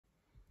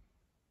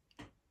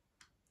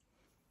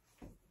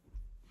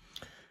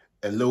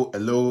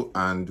Hello,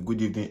 and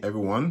good evening,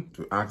 everyone.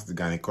 To Ask the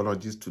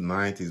Gynecologist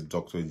tonight is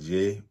Dr.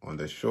 J on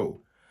the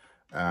show.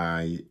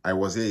 I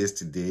was here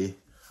yesterday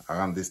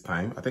around this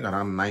time, I think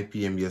around 9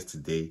 p.m.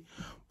 yesterday,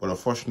 but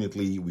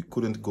unfortunately we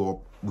couldn't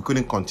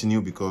continue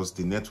because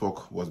the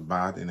network was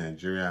bad in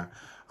Nigeria,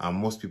 and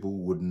most people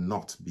would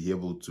not be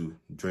able to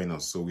join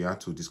us, so we had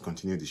to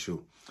discontinue the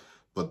show.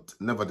 But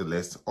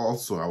nevertheless,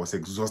 also I was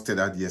exhausted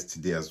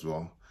yesterday as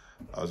well.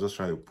 I was just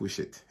trying to push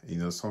it. You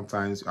know,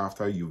 sometimes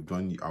after you've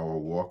done our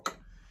work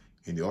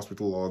in the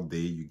hospital all day,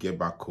 you get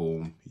back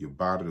home, you're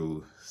about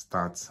to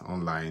start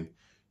online,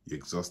 you're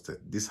exhausted.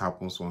 This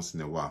happens once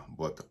in a while,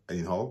 but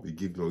in all, we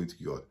give glory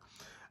to God.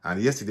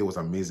 And yesterday was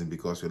amazing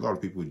because a lot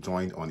of people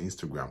joined on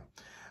Instagram,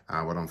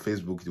 but on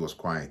Facebook, it was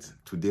quiet.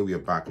 Today, we are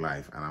back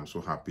live, and I'm so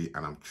happy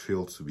and I'm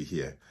thrilled to be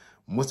here.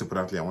 Most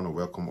importantly, I want to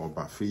welcome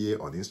Oba Friye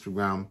on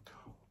Instagram,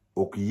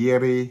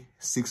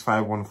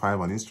 Okyere6515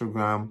 on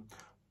Instagram,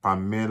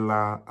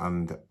 Pamela,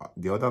 and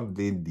the other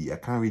lady, I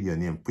can't read your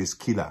name,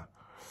 Priscilla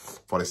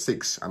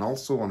 46. And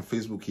also on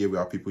Facebook here, we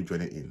have people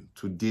joining in.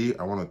 Today,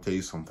 I want to tell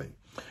you something.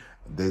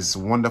 There's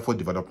wonderful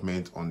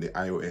development on the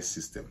iOS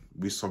system.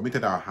 We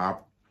submitted our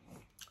app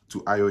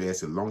to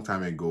iOS a long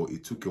time ago.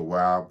 It took a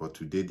while, but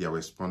today they are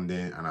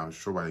responding, and I'm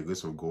sure by the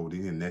grace of God,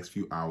 in the next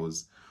few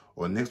hours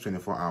or next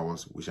 24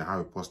 hours, we shall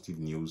have a positive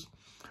news,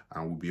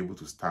 and we'll be able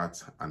to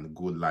start and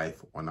go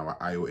live on our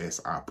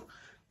iOS app.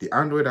 The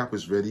Android app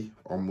is ready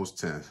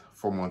almost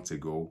 4 months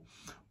ago,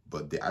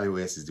 but the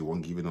iOS is the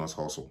one giving us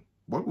hustle.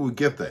 But we'll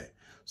get there.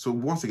 So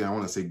once again, I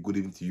want to say good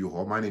evening to you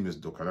all. My name is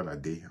Dr.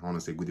 Alalade. I want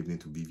to say good evening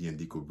to Vivian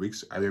Diko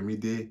Briggs.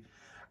 Ayomidele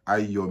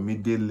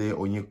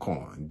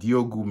Onyekon,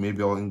 Diogu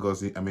Mabel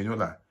Ngozi,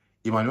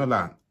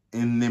 Emmanuela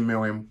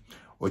Nnemerem,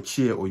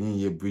 Ochie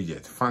Onyinye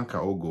Bridget, Franka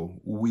Ogo,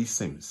 Uwe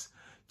Sims,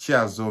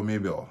 Chiazo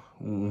Mabel,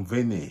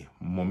 Mvene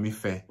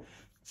Momife,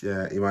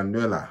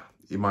 Emmanuela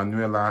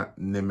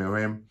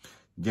Nemerem,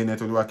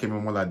 Janet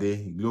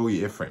Oluwakemi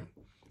Glory Ephraim.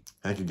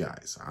 Thank you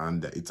guys,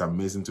 and it's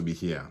amazing to be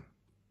here.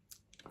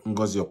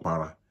 Ngozi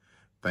Opara,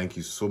 thank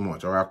you so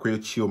much. Orakwe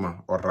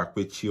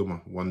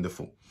Chioma,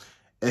 wonderful.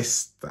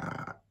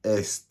 Esther,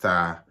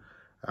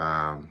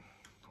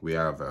 we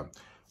have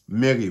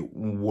Mary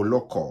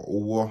Woloko,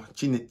 Uwo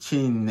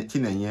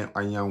Chinenye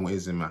Anyanwu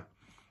Ezema,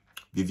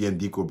 Vivian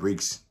Diko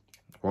Briggs,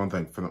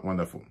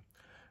 wonderful.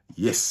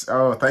 Yes,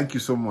 oh, thank you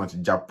so much,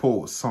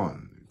 Japo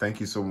Son.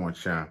 Thank you so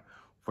much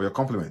for your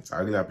compliments. I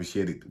really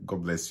appreciate it.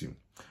 God bless you.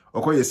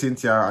 Okoye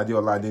Cynthia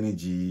Adeola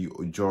Adeniji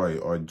Joy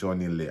or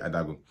Johnny Le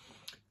Adago.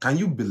 Can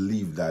you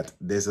believe that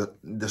there's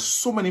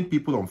so many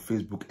people on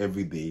Facebook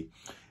every day?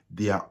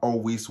 They are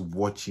always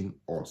watching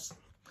us.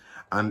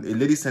 And a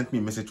lady sent me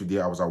a message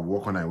today. I was at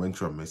work and I went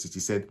through a message. She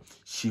said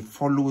she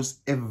follows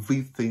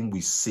everything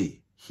we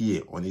say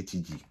here on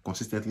ATG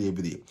consistently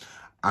every day.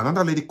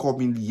 Another lady called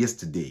me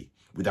yesterday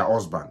with her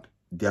husband.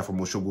 They are from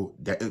Oshogo.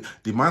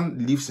 The man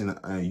lives in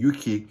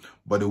UK,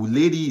 but the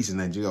lady is in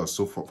Nigeria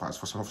so far.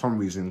 For some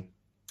reason,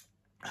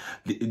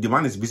 the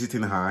man is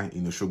visiting her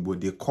in Oshogo.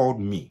 They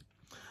called me.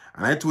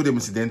 And I told them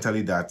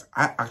incidentally that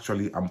I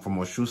actually am from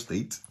Osho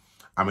State.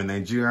 I'm a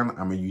Nigerian.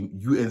 I'm a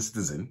UN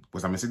citizen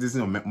because I'm a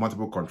citizen of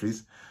multiple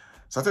countries.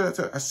 So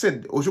I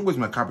said, Oshogo is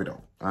my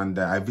capital. And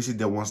I visit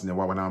there once in a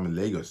while when I'm in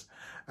Lagos.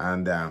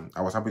 And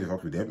I was happy to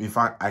talk with them. In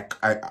fact,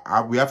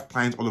 we have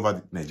clients all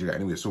over Nigeria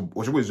anyway. So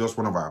Oshogo is just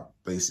one of our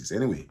places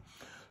anyway.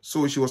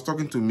 So she was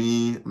talking to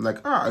me. I'm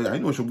like, I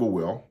know Oshogo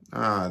well.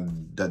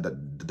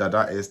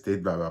 Dada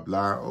estate, blah, blah,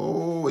 blah.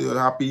 Oh, you're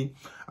happy.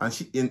 And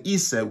he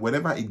said,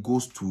 whenever it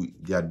goes to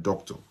their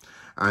doctor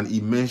and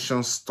he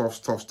mentions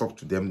stuff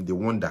to them, they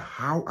wonder,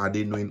 how are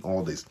they knowing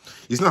all this?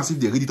 It's not as if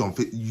they read it on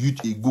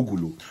YouTube,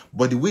 Google,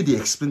 but the way they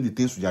explain the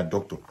things to their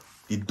doctor,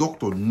 the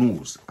doctor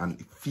knows and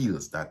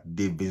feels that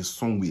they've been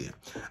somewhere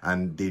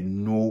and they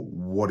know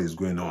what is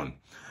going on.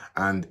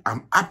 And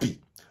I'm happy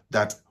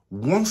that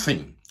one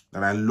thing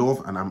that I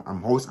love and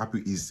I'm always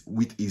happy is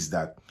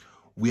that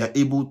we are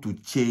able to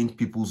change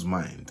people's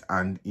mind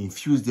and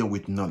infuse them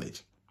with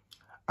knowledge.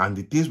 And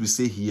the things we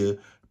say here,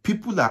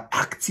 people are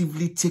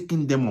actively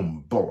taking them on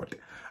board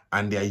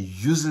and they are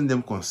using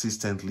them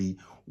consistently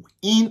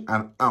in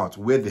and out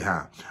where they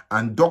are.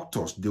 And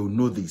doctors, they will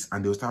know this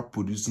and they'll start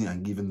producing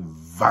and giving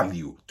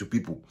value to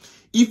people.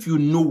 If you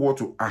know what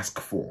to ask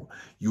for,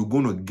 you're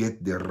going to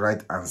get the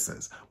right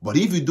answers. But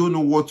if you don't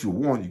know what you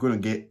want, you're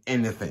going to get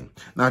anything.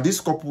 Now,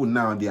 this couple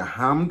now, they are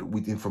armed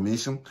with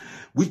information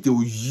which they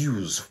will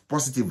use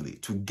positively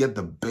to get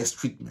the best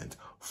treatment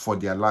for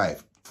their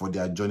life, for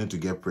their journey to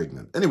get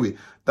pregnant. Anyway,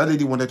 that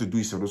lady wanted to do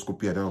a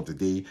seroscopy at the end of the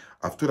day.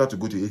 I've told her to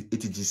go to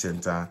ATG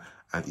Center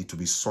and it will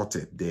be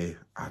sorted there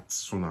as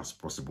soon as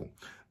possible.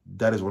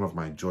 That is one of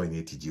my joy in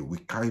ATG. We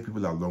carry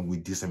people along, we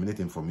disseminate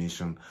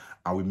information,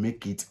 and we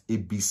make it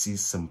ABC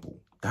simple.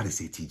 That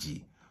is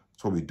ATG.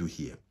 That's what we do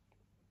here.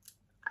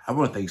 I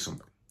want to tell you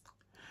something.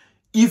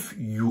 If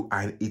you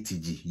are an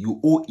ATG,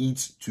 you owe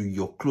it to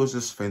your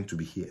closest friend to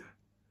be here.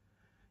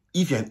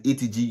 If you're an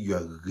ATG, you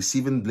are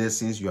receiving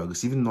blessings, you are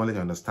receiving knowledge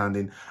and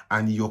understanding,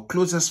 and your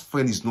closest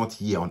friend is not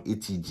here on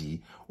ATG,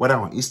 whether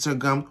on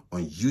Instagram,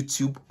 on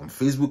YouTube, on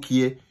Facebook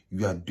here,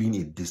 you are doing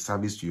a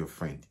disservice to your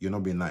friend. You're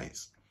not being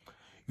nice.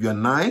 You are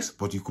nice,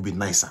 but you could be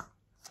nicer.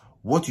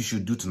 What you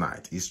should do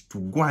tonight is to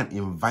go and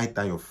invite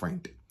your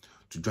friend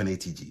to join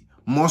ATG.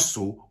 More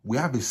so, we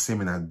have a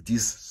seminar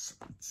this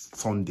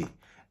Sunday,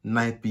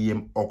 9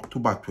 p.m.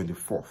 October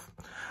 24th.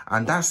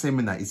 And that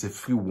seminar is a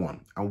free one.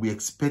 And we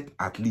expect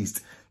at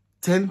least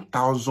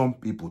 10,000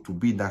 people to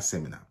be in that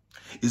seminar.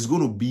 It's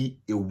going to be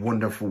a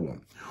wonderful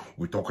one.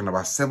 We're talking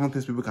about 7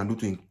 things people can do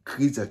to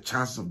increase their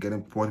chances of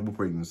getting multiple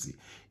pregnancy.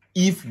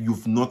 If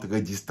you've not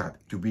registered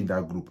to be in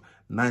that group,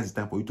 now it's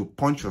time for you to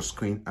punch your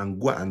screen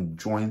and go and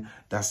join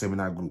that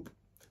seminar group.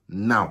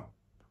 Now,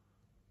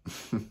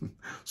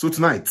 so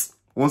tonight,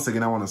 once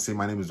again, I want to say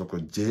my name is Dr.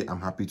 J.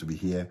 I'm happy to be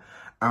here.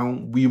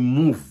 And we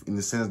move in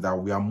the sense that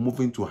we are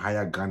moving to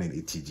higher ground in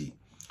ATG.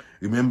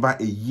 Remember,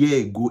 a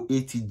year ago,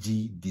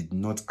 ATG did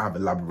not have a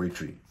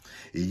laboratory.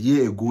 A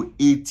year ago,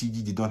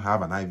 ATG did not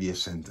have an IVF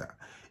center.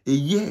 A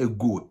year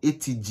ago,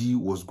 ATG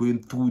was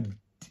going through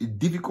a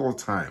difficult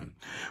time,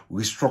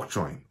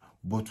 restructuring.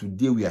 But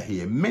today we are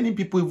here. Many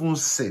people even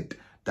said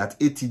that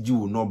ATG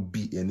will not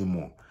be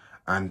anymore.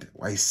 And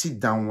I sit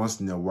down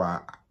once in a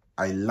while,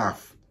 I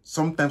laugh.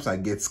 Sometimes I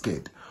get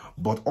scared.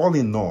 But all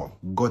in all,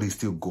 God is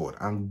still God.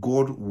 And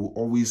God will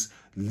always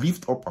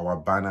lift up our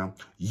banner,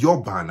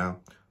 your banner,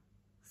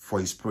 for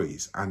his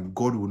praise. And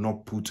God will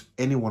not put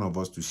any one of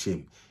us to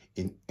shame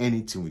in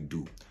anything we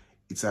do.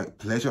 It's a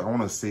pleasure. I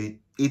want to say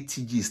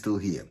ATG is still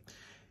here.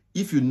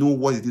 If you know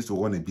what it is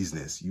to run a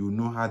business, you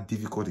know how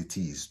difficult it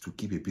is to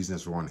keep a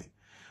business running.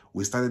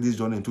 We started this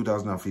journey in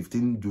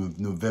 2015,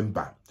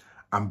 November.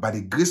 And by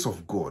the grace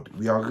of God,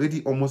 we are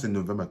already almost in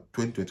November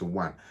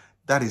 2021.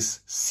 That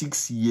is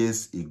 6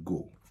 years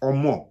ago or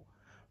more.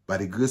 By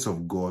the grace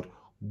of God,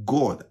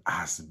 God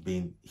has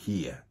been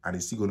here and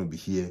is still going to be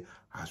here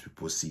as we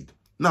proceed.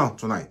 Now,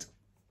 tonight,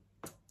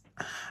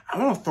 I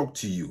want to talk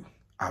to you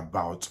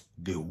about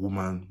the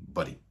woman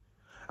body.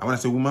 And when I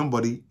say woman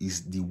body,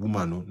 is the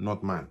woman,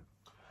 not man.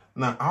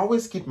 Now, I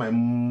always keep my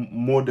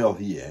model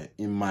here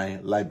in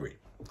my library.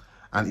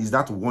 And it's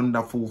that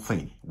wonderful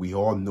thing we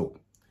all know.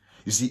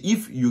 You see,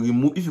 if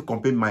you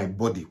compare my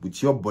body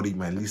with your body,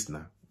 my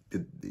listener,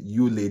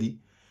 you lady,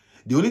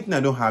 the only thing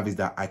I don't have is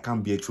that I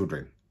can't bear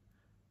children.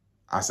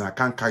 As in, I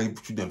can't carry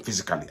children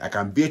physically. I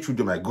can bear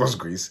children by God's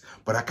grace,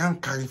 but I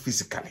can't carry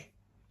physically.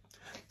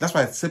 That's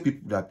why I tell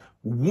people that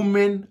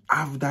women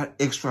have that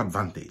extra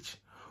advantage.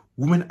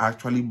 Women are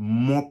actually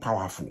more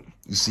powerful.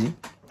 You see,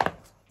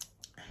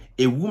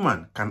 a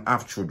woman can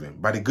have children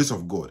by the grace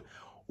of God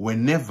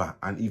whenever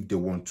and if they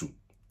want to.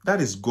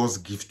 That is God's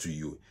gift to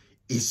you.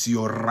 It's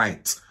your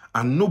right,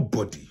 and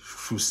nobody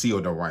should say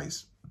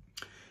otherwise.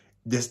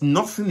 There's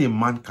nothing a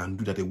man can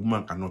do that a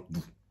woman cannot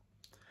do.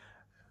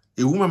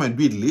 A woman might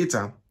do it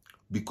later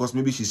because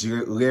maybe she's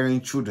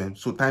rearing children,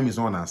 so time is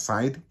on her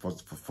side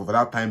for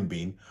that time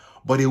being.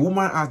 But a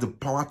woman has the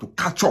power to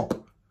catch up.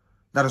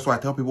 That is why I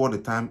tell people all the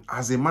time,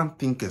 as a man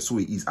thinketh, so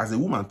he is. As a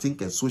woman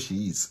thinketh, so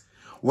she is.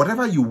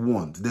 Whatever you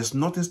want, there's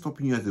nothing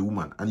stopping you as a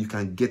woman, and you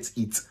can get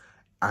it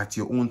at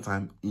your own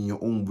time, in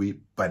your own way,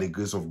 by the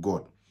grace of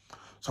God.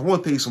 So I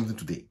want to tell you something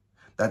today,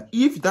 that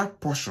if that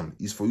portion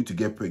is for you to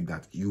get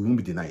pregnant, you won't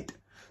be denied.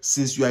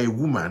 Since you are a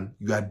woman,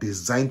 you are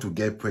designed to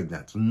get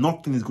pregnant.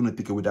 Nothing is going to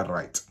take away that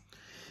right.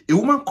 A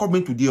woman called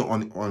me today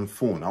on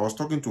phone. I was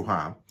talking to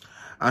her,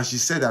 and she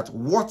said that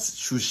what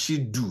should she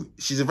do?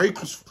 She's a very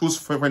close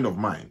friend of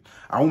mine.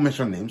 I won't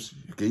mention names,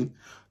 okay?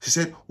 She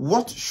said,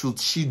 what should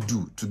she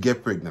do to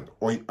get pregnant,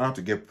 or in order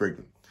to get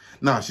pregnant?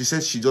 Now, she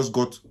said she just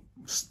got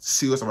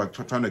serious about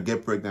trying to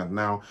get pregnant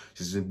now.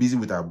 She's been busy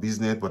with her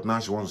business, but now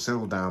she wants to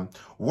settle down.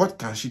 What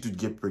can she do to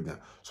get pregnant?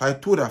 So I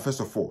told her, first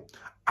of all,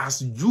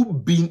 as you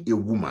being a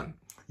woman,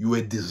 you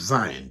were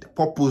designed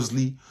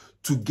purposely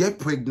to get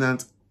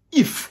pregnant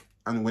if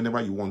and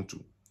whenever you want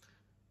to.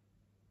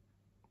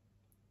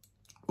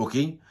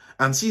 Okay?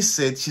 And she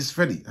said she's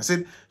ready. I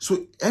said,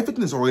 so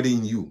everything is already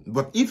in you.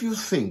 But if you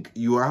think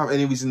you have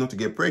any reason not to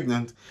get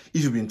pregnant,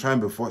 if you've been trying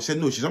before, she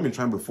said, no, she's not been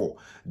trying before.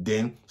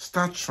 Then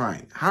start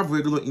trying. Have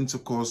regular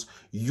intercourse.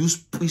 Use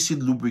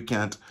pre-seed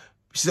lubricant.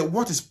 She said,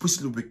 what is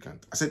pre-seed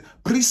lubricant? I said,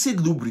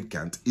 pre-seed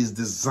lubricant is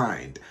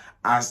designed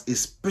as a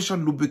special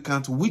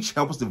lubricant which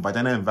helps the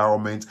vaginal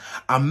environment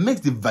and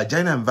makes the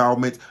vaginal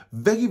environment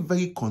very,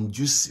 very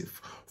conducive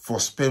for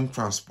sperm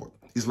transport.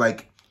 It's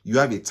like you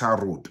have a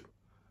tar road,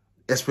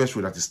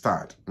 expressway that is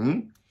tarred.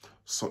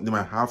 So they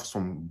might have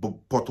some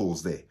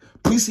potholes there.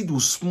 Pre-seed will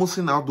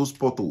smoothen out those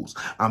potholes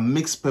and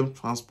make sperm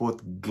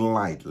transport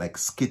glide like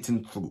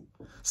skating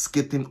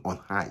on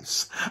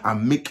ice,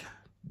 and make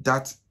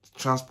that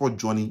transport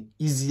journey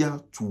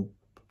easier to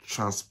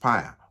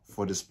transpire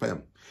for the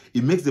sperm.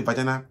 It makes the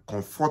vagina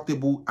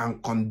comfortable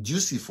and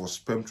conducive for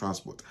sperm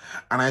transport.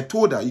 And I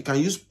told her you can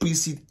use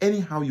pre-seed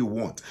anyhow you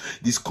want.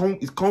 It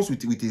comes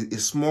with a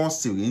small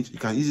syringe. You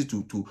can use it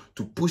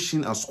to push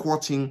in and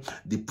squirt in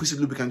the pre-seed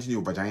lubricant in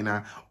your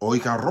vagina, or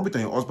you can rub it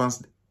on your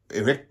husband's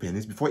erect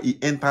penis before he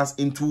enters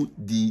into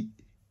the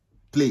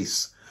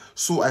place.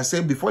 So I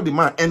said before the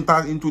man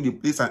enters into the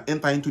place and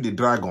enter into the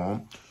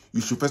dragon,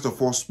 you should first of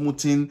all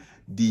smoothen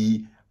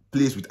the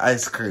place with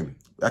ice cream.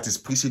 That is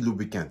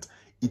pre-lubricant.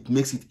 It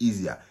makes it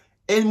easier.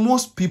 And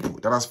most people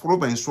that has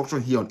followed my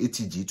instruction here on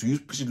ATG to use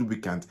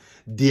pre-lubricant,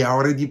 they are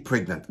already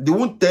pregnant. They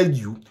won't tell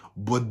you,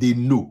 but they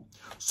know.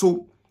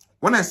 So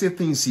when I say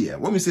things here,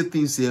 when we say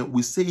things here,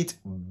 we say it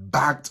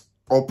backed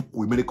up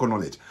with medical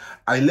knowledge.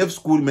 I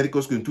left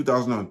medical school in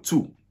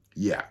 2002.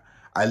 Yeah.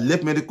 I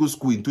left medical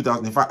school in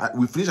 2000. In fact,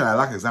 we finished our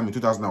last exam in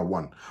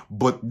 2001.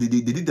 But they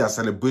did their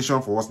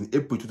celebration for us in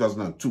April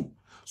 2002.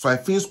 So I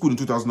finished school in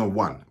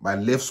 2001. But I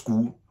left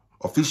school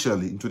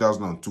officially in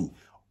 2002.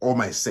 All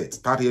my sets,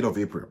 30th of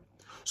April.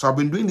 So I've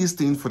been doing these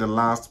things for the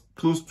last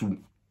close to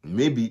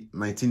maybe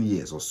 19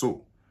 years or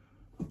so.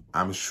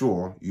 I'm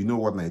sure you know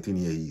what 19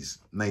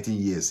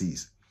 years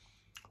is.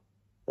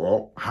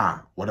 Or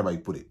whatever you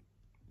put it.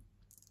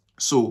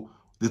 So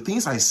the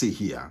things I say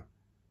here,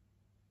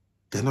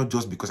 they're not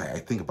just because I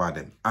think about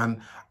them.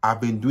 And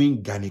I've been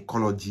doing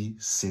gynecology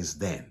since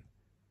then.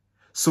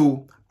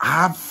 So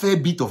I have a fair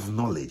bit of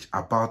knowledge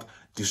about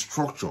the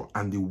structure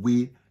and the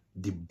way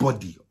the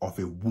body of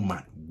a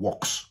woman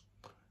works.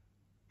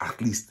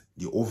 At least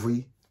the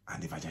ovary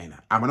and the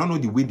vagina. I might not know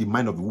the way the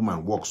mind of a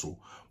woman works,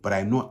 but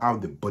I know how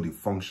the body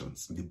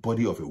functions, the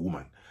body of a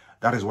woman.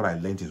 That is what I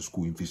learned in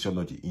school in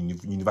physiology in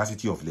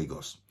University of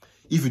Lagos.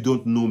 If you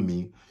don't know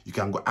me, you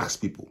can go ask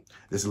people.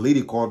 There's a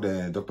lady called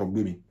Dr.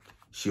 Babajide.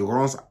 She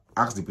runs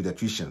Ask the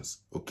Pediatricians.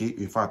 Okay,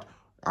 in fact,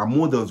 our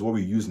model is what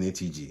we use in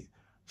ATG.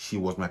 She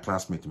was my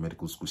classmate in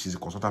medical school. She's a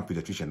consultant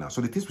pediatrician now.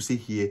 So the things we say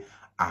here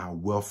are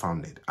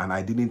well-founded. And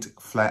I didn't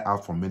fly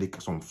out from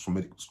medical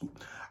school.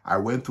 I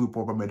went through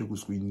proper medical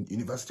school in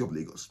University of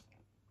Lagos.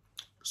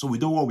 So we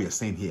know what we are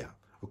saying here.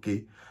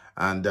 Okay,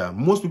 and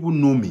most people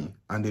know me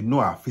and they know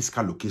our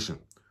physical location.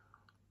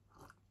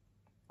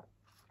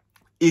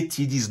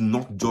 ATG is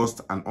not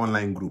just an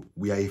online group.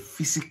 We are a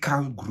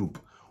physical group.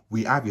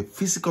 We have a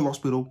physical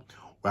hospital,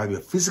 we have a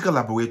physical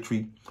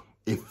laboratory,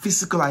 a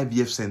physical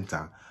IVF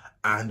center,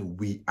 and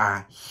we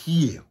are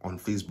here on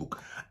Facebook.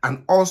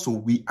 And also,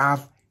 we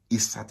have a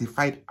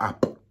certified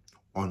app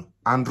on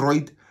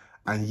Android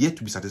and yet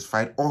to be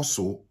certified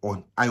also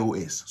on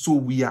iOS. So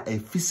we are a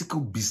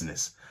physical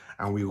business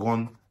and we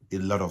run a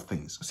lot of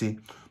things, see,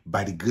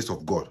 by the grace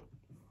of God.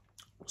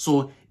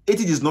 So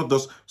ATG is not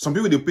just, some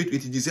people they pay to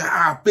ATG, say,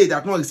 pay, they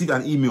have not received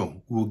an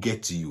email, we'll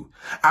get to you.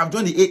 I've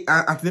done the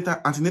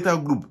antenatal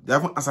group, they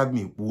haven't answered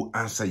me, we'll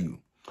answer you.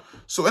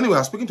 So anyway, I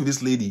was speaking to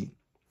this lady.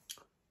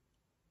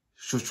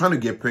 She was trying to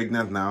get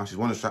pregnant now. She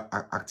wanted to start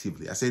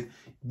actively. I said,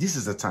 this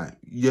is the time.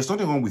 There's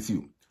nothing wrong with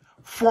you.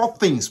 4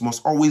 things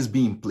must always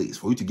be in place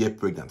for you to get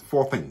pregnant.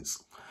 4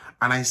 things.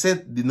 And I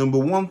said, the number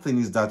 1 thing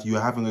is that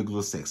you're having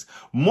regular sex.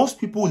 Most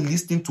people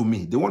listening to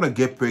me, they want to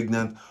get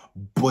pregnant,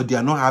 but they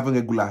are not having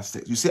regular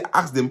sex. You say,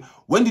 ask them,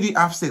 when did you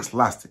have sex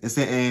last? They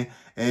say,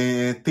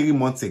 3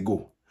 months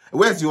ago.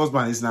 Where's your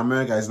husband? It's in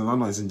America, it's in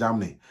London, it's in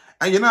Germany.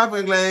 And you're not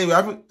having,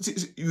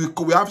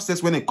 we have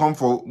sex when I'm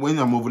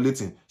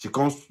ovulating. She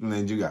comes to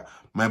Nigeria.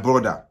 My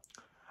brother,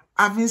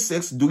 having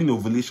sex during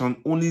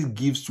ovulation only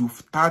gives you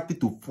 30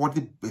 to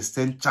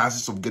 40%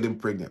 chances of getting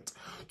pregnant.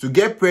 To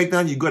get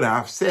pregnant, you got to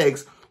have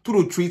sex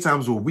 2 to 3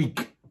 times a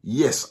week.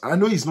 Yes, I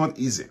know it's not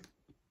easy.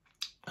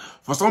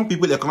 For some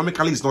people,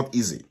 economically, it's not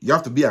easy. You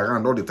have to be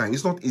around all the time.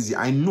 It's not easy.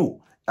 I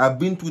know. I've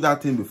been through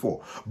that thing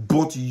before.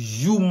 But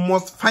you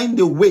must find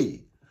a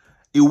way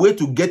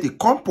to get a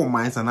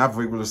compromise and have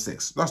regular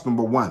sex. That's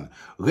number 1.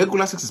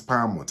 Regular sex is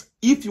paramount.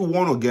 If you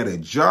want to get a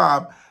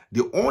job,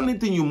 the only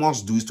thing you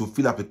must do is to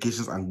fill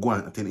applications and go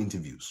and attend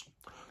interviews.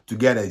 To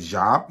get a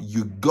job,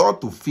 you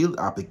got to fill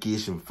the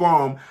application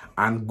form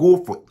and go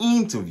for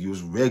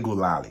interviews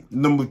regularly.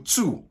 Number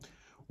 2,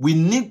 we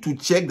need to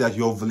check that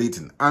you're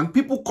ovulating. And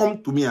people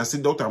come to me and say,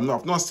 doctor,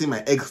 I've not seen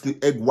my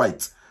egg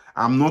white.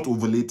 I'm not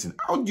ovulating.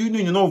 How do you know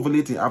you're not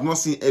ovulating? I've not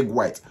seen egg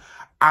white.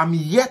 I'm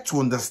yet to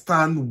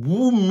understand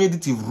who made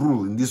it a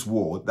rule in this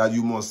world that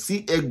you must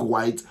see egg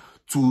white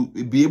to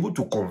be able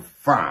to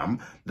confirm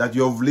that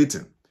you're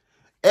ovulating.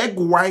 Egg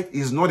white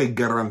is not a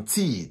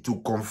guarantee to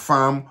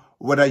confirm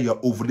whether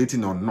you're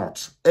ovulating or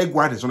not. Egg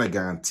white is not a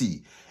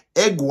guarantee.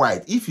 Egg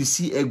white, if you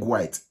see egg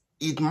white,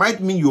 it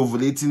might mean you're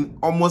ovulating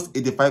almost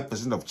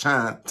 85% of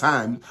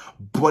time,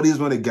 but it's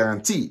not a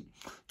guarantee.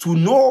 To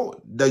know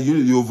that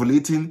you're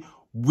ovulating,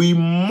 we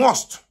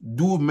must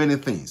do many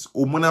things.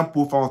 Hormonal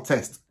profile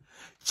test.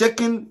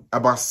 Checking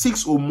about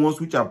 6 hormones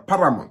which are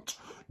paramount.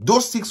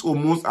 Those 6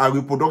 hormones are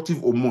reproductive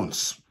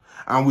hormones.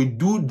 And we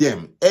do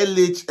them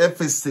LH,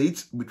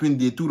 FSH between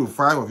day 2 to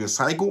 5 of your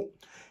cycle.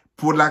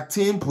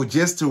 Prolactin,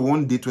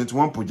 progesterone, day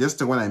 21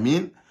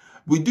 progesterone,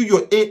 We do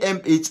your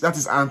AMH, that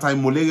is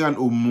anti-Mullerian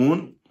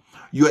hormone.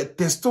 Your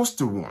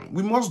testosterone.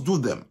 We must do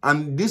them.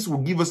 And this will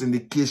give us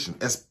indication,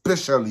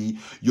 especially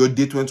your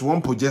day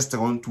 21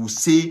 progesterone, to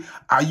say,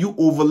 are you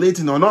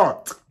ovulating or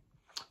not?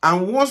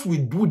 And once we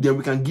do them,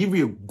 we can give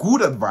you a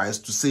good advice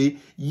to say,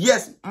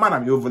 yes,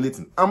 madam, you're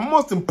ovulating. And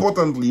most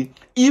importantly,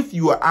 if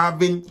you are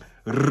having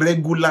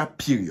regular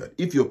period.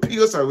 If your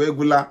periods are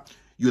regular,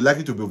 you're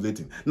likely to be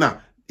ovulating.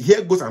 Now,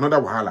 here goes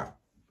another wahala.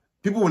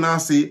 People will now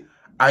say,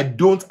 I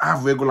don't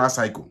have regular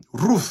cycle.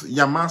 Ruth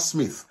Yama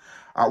Smith.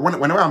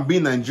 Whenever I'm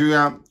being in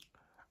Nigeria,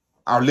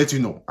 I'll let you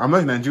know. I'm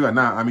not in Nigeria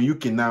now. I'm in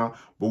UK now.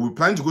 But we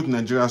plan to go to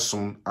Nigeria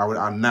soon. I will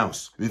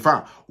announce. In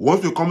fact,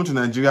 once we come to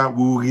Nigeria,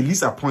 we will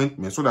release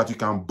appointments so that you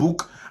can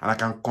book and I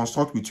can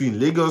consult with you in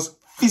Lagos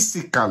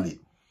physically.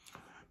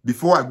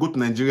 Before I go to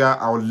Nigeria,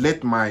 I will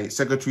let my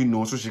secretary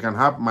know so she can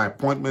have my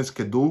appointment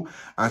schedule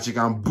and she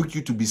can book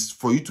you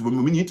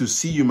we need to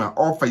see you in my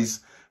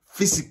office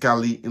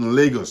physically in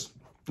Lagos.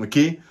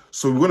 Okay?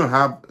 So we're going to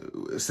have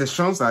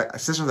sessions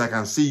I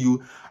can see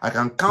you. I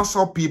can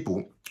counsel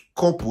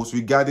couples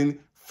regarding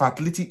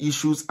fertility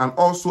issues and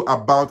also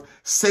about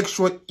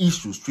sexual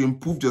issues to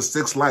improve your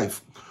sex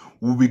life.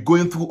 We'll be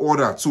going through all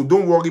that. So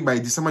don't worry, by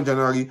December,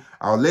 January,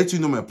 I'll let you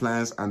know my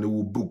plans and they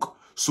will book.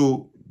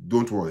 So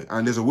don't worry.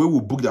 And there's a way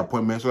we'll book the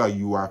appointment so that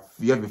you have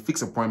a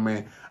fixed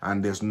appointment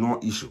and there's no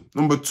issue.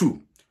 Number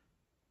 2,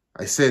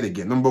 I said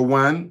again. Number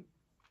 1,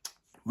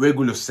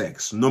 regular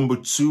sex. Number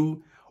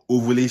 2,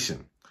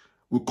 ovulation.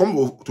 We'll come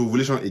to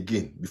ovulation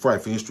again before I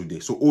finish today.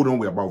 So hold on,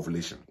 we're about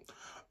ovulation.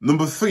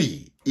 Number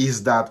 3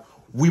 is that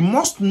we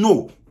must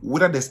know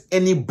whether there's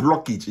any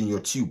blockage in your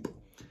tube.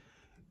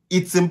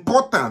 It's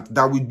important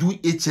that we do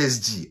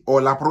HSG or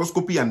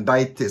laparoscopy and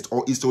dye test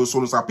or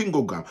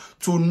hysterosalpingogram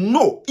to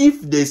know if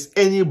there's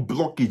any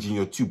blockage in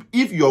your tube.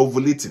 If you're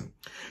ovulating,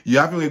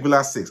 you're having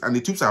regular sex and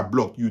the tubes are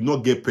blocked, you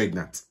not get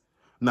pregnant.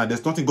 Now,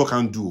 there's nothing God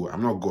can do.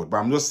 I'm not God, but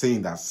I'm just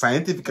saying that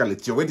scientifically,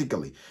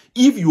 theoretically,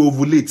 if you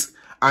ovulate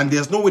and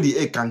there's no way the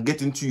egg can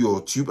get into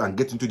your tube and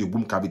get into the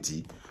womb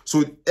cavity,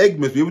 so the egg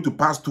must be able to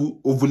pass through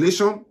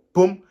ovulation,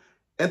 boom,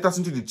 enters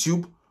into the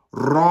tube,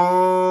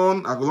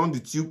 run along the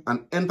tube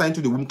and enter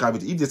into the womb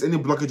cavity. If there's any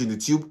blockage in the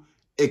tube,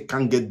 egg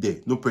can't get there,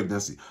 no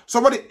pregnancy.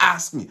 Somebody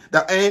asked me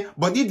that,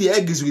 but if the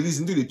egg is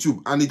released into the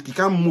tube and it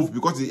can't move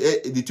because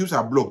the tubes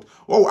are blocked,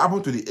 what will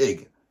happen to the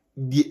egg?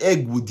 The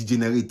egg will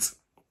degenerate.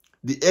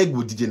 The egg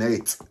will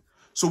degenerate.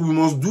 So we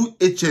must do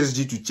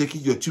HSG to check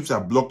if your tubes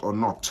are blocked or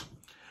not.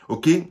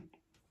 Okay?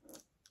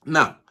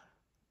 Now,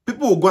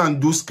 people will go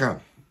and do scan.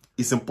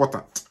 It's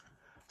important.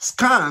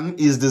 Scan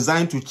is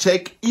designed to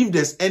check if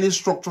there's any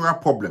structural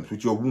problems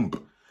with your womb.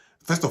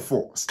 First of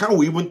all, scan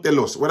will even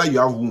tell us whether you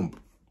have womb.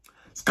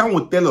 Scan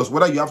will tell us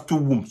whether you have 2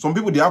 wombs. Some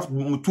people, they have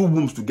 2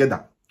 wombs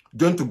together,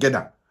 joined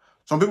together.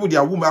 Some people,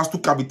 their womb has 2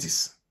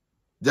 cavities.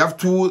 They have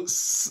 2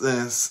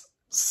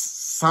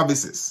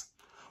 cervices.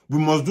 We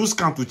must do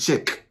scan to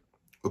check,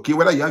 okay,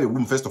 whether you have a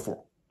womb, first of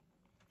all.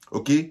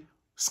 Okay?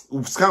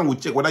 Scan will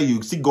check whether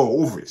you still got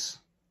ovaries.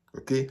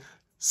 Okay?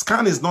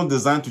 Scan is not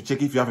designed to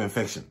check if you have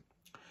infection.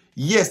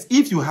 Yes,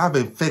 if you have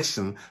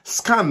infection,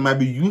 scan might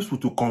be useful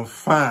to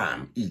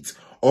confirm it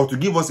or to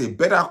give us a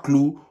better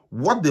clue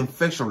what the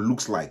infection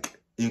looks like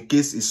in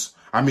case it's,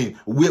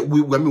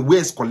 where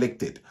it's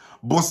collected.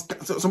 But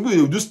some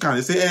people do scan,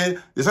 they say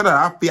that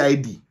I have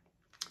PID.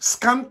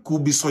 Scan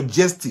could be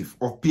suggestive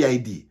of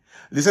PID.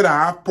 They said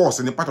I have pus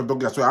in the part of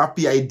Douglas, so I have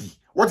PID.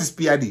 What is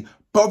PID?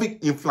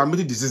 Pelvic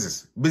inflammatory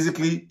diseases,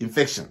 basically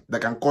infection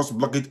that can cause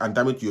blockage and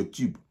damage to your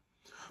tube.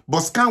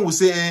 But scan will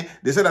say,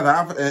 they said that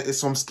I have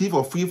some stiff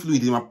or free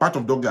fluid in my part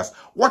of Douglas.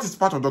 What is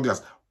part of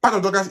Douglas? Part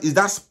of Douglas is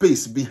that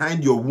space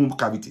behind your womb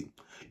cavity.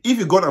 If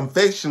you got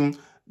infection,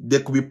 there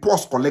could be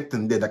pus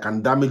collecting there that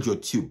can damage your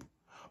tube.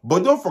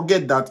 But don't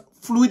forget that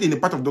fluid in the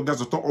part of Douglas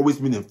does not always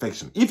mean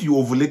infection. If you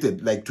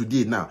ovulated, like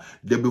today now,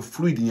 there'll be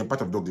fluid in your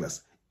part of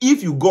Douglas.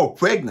 If you got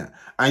pregnant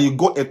and you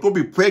got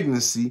ectopic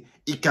pregnancy,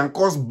 it can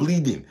cause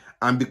bleeding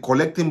and be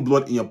collecting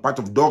blood in your part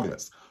of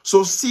Douglas.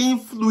 So seeing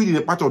fluid in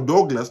a part of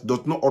Douglas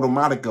does not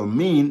automatically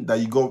mean that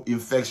you got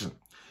infection.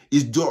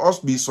 It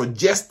just be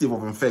suggestive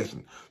of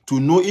infection. To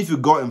know if you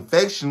got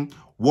infection,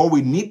 what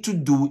we need to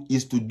do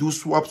is to do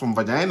swabs from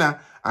vagina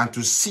and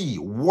to see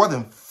what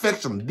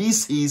infection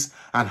this is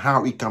and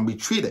how it can be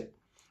treated.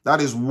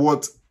 That is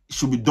what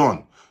should be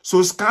done.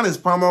 So scan is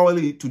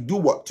primarily to do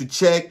what? To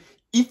check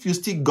if you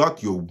still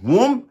got your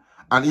womb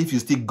and if you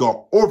still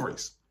got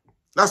ovaries.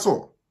 That's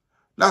all.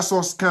 That's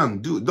all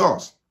scan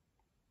does.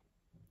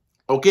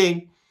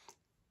 Okay,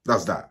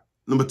 that's that.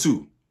 Number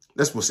 2,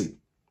 let's proceed.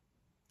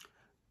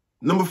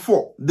 Number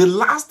 4, the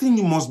last thing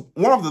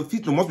one of the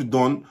things that must be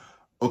done,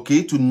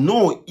 okay, to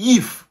know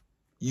if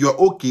you're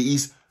okay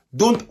is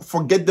don't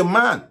forget the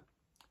man.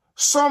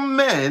 Some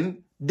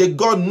men, they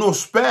got no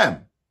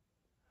sperm.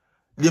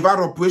 They've had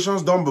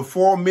operations done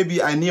before, maybe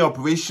a knee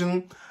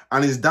operation,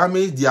 and it's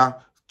damaged their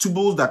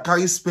tubules that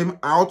carry sperm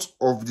out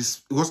of this,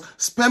 because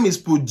sperm is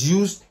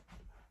produced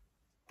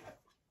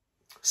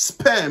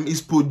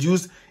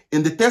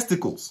in the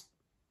testicles,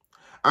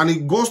 and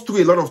it goes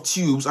through a lot of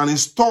tubes and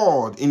is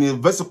stored in a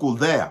vesicle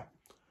there.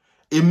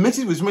 It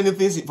mixes with many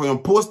things for your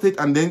prostate,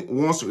 and then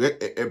once a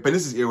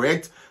penis is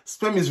erect,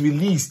 sperm is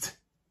released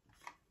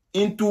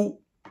into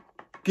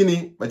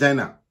kidney,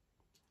 vagina.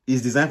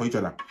 It's designed for each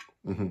other.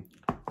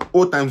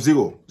 O times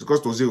 0 is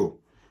equals to 0.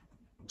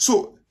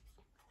 So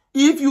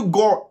if you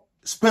got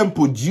sperm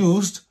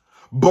produced,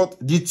 but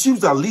the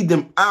tubes that lead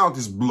them out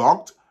is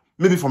blocked,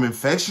 maybe from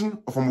infection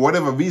or from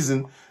whatever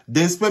reason,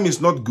 then sperm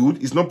is not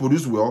good, it's not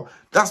produced well,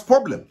 that's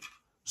problem.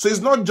 So it's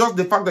not just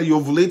the fact that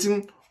you're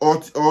ovulating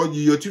or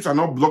your tubes are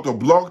not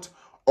blocked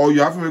or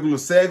you're having regular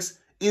sex.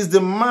 It's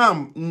the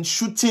man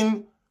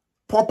shooting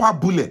proper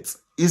bullets.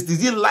 Is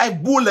it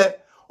live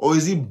bullet or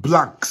is it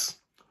blanks?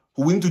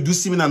 We need to do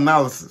semen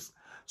analysis.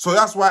 So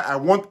that's why I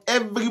want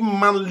every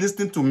man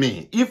listening to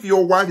me. If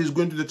your wife is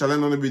going to the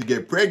challenge on to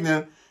get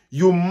pregnant,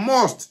 you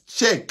must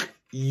check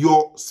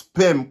your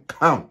sperm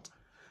count.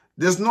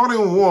 There's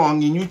nothing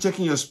wrong in you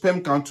checking your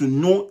sperm count to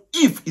know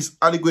if it's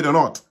adequate or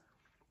not.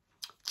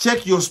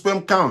 Check your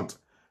sperm count.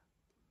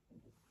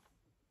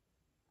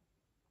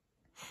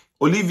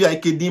 Olivia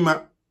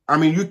Ikedima,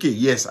 I'm in UK.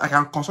 Yes, I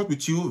can consult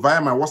with you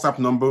via my WhatsApp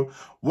number.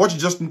 What you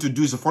just need to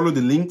do is to follow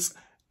the links,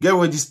 get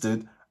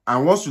registered,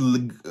 and once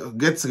you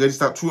get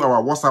registered through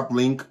our WhatsApp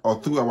link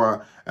or through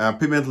our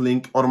payment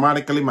link,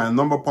 automatically my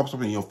number pops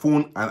up in your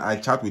phone and I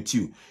chat with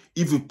you.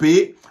 If you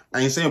pay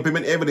and you send your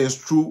payment evidence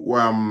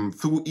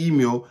through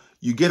email,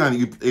 you get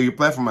a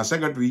reply from my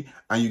secretary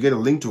and you get a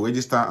link to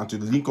register and to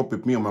link up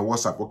with me on my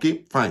WhatsApp.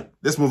 Okay, fine.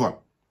 Let's move on.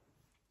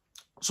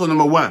 So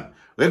number 1,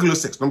 regular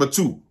sex. Number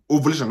 2,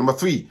 ovulation. Number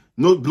 3,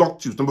 no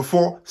blocked tubes. Number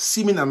 4,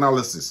 semen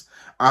analysis.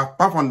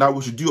 Apart from that,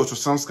 we should do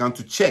ultrasound scan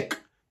to check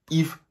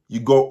if you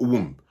got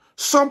womb.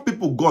 Some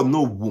people got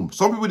no womb.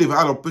 Some people, they've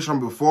had operation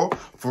before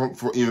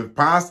in the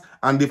past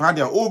and they've had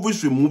their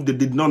ovaries removed. They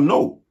did not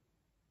know.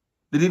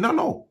 They did not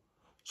know.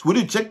 So we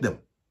need to check them.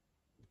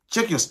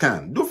 Check your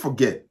scan. Don't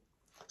forget.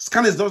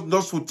 Scan is not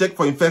just to check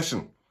for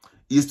infection.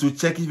 It's to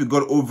check if you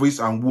got ovaries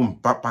and womb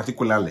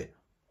particularly.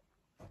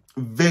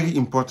 Very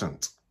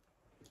important.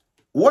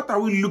 What are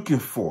we looking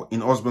for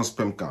in husband's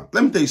sperm count?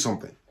 Let me tell you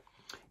something.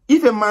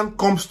 If a man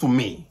comes to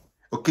me,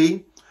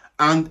 okay,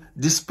 and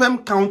the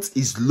sperm count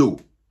is low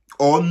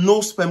or no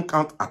sperm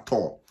count at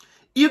all.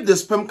 If the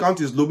sperm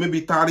count is low,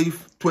 maybe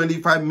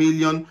 25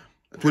 million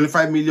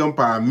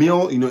per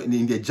mil, you know,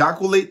 in the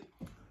ejaculate,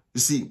 you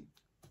see,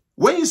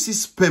 when you see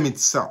sperm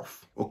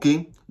itself,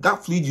 okay,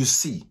 that fluid you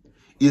see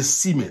is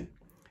semen.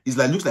 It's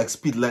like, looks like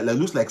spit,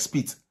 looks like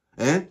spit,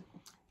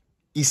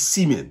 is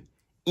semen.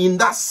 In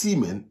that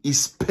semen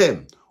is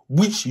sperm,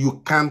 which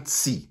you can't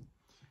see.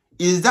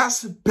 Is that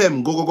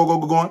sperm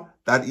go,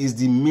 that is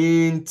the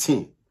main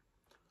thing.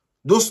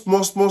 Those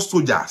small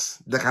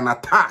soldiers that can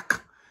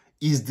attack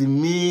is the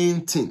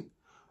main thing.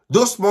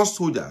 Those small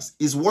soldiers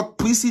is what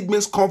pre-seed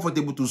makes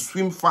comfortable to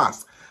swim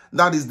fast.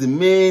 That is the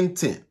main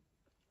thing.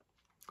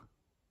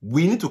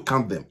 We need to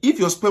count them. If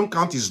your sperm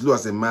count is low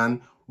as a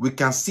man, we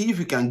can see if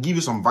we can give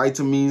you some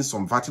vitamins,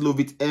 some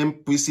Fertility M,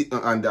 pre-seed,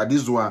 and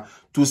this one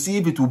to see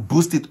if it will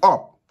boost it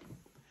up.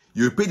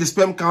 You repeat the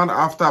sperm count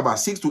after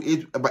about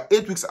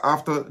 8 weeks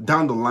after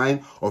down the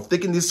line of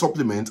taking this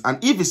supplement,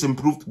 and if it's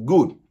improved,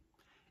 good.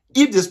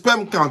 If the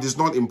sperm count is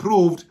not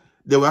improved,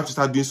 then we have to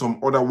start doing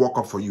some other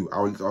workup for you.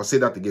 I'll say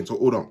that again. So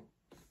hold on.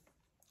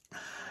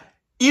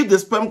 If the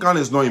sperm count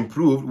is not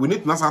improved, we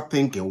need to now start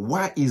thinking,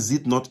 why is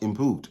it not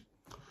improved?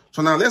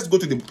 So now let's go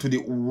to the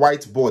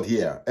whiteboard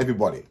here,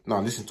 everybody.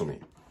 Now listen to me.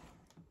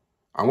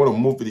 I'm going to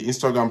move to the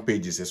Instagram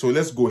pages here. So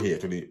let's go here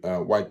to the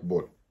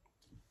whiteboard.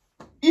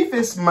 If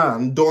this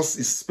man does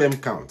his sperm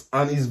count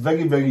and is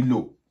very, very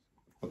low,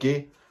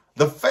 okay,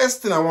 the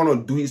first thing I want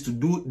to do is to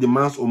do the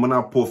man's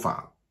hormonal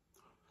profile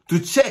to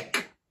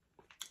check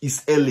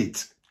his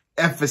LH,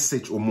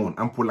 FSH hormone,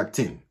 and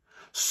prolactin.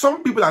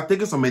 Some people are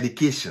taking some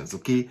medications,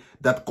 okay,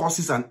 that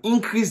causes an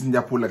increase in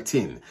their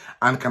prolactin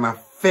and can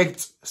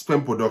affect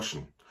sperm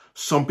production.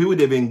 Some people,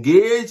 they've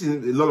engaged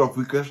in a lot of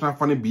recreational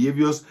funny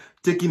behaviors,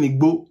 taking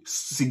igbo,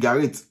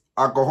 cigarettes,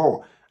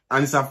 alcohol,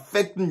 and it's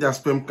affecting their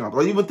sperm count,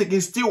 or even taking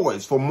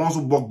steroids for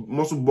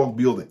muscle bulk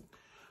building.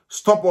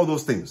 Stop all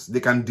those things. They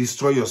can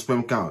destroy your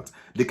sperm count.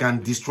 They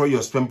can destroy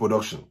your sperm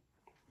production.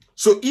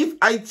 So if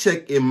I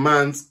check a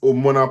man's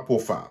hormonal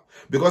profile,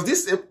 because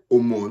this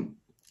hormone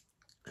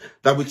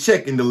that we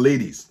check in the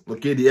ladies,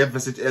 okay, the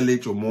FSH,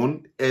 LH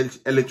hormone,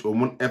 LH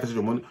hormone, FSH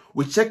hormone,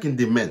 we check in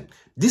the men.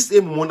 These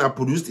hormones are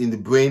produced in the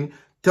brain,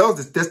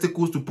 tells the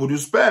testicles to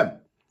produce sperm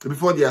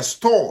before they are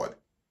stored,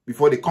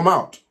 before they come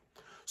out.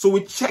 So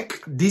we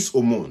check these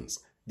hormones,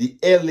 the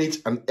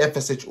LH and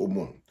FSH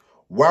hormone.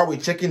 While we're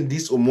checking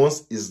these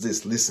hormones is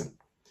this, listen.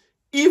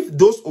 If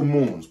those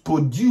hormones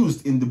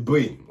produced in the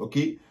brain,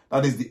 okay,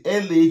 that is the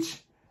LH,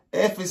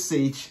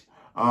 FSH,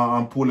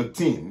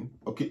 prolactin,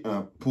 okay,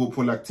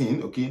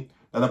 prolactin, okay,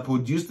 that are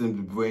produced in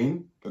the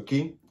brain,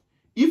 okay.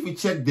 If we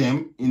check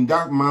them in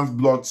that man's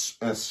blood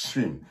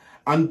stream,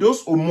 and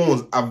those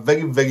hormones are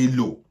very, very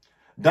low,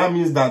 that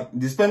means that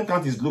the sperm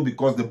count is low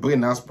because the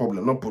brain has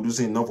problem, not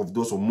producing enough of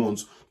those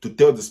hormones to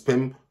tell the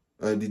sperm,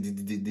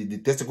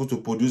 the testicle to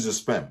produce the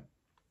sperm.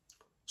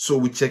 So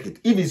we check it.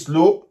 If it's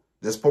low,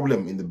 there's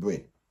problem in the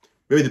brain.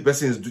 Maybe the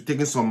person is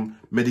taking some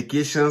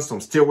medications, some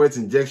steroids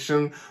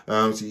injection.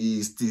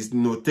 He's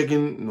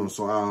taking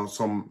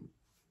some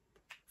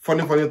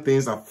funny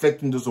things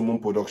affecting those hormone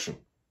production.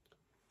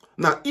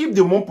 Now, if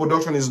the hormone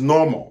production is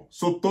normal,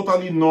 so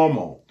totally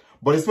normal,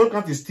 but the sperm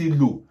count is still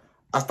low,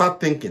 I start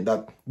thinking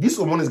that this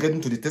hormone is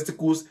getting to the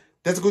testicles.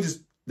 Testicles,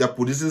 they're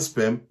producing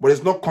sperm, but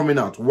it's not coming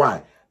out.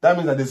 Why? That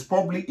means that there's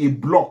probably a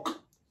block.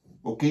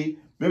 Okay?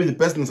 Maybe the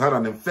person has had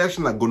an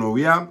infection like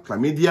gonorrhea,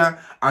 chlamydia,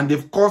 and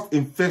they've caused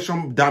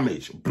infection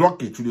damage,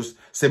 blockage to those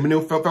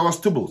seminal fertilous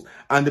tubules.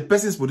 And the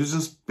person is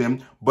producing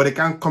sperm, but it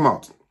can't come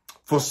out.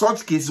 For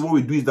such cases, what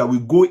we do is that we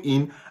go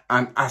in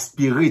and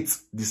aspirate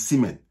the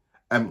semen,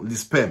 the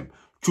sperm,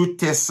 through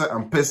TESA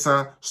and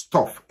PESA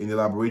stuff in the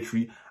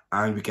laboratory,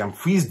 and we can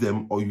freeze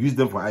them or use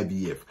them for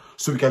IVF.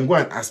 So we can go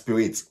and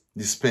aspirate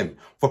the sperm.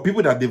 For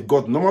people that they've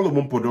got normal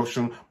hormone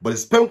production, but the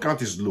sperm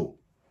count is low.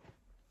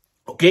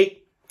 Okay?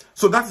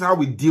 So that's how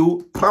we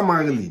deal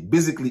primarily,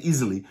 basically,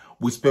 easily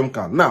with sperm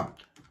count. Now,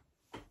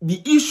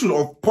 the issue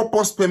of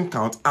proper sperm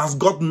count has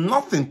got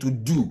nothing to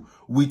do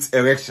with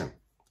erection.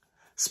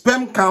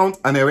 Sperm count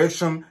and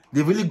erection,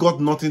 they really got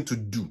nothing to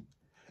do.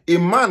 A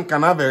man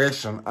can have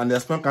erection and their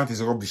sperm count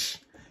is rubbish.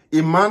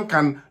 A man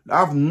can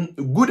have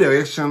good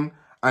erection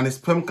and his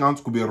sperm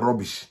count could be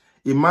rubbish.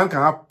 A man can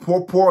have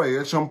poor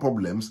erection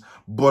problems,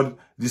 but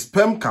the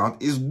sperm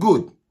count is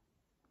good.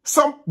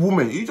 Some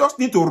women, you just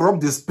need to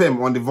rub the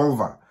sperm on the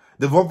vulva.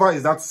 The vulva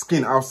is that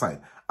skin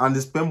outside, and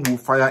the sperm will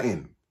fire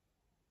in.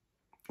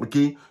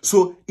 Okay?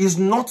 So it's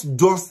not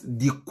just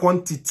the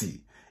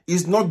quantity.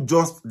 It's not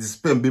just the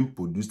sperm being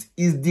produced.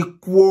 It's the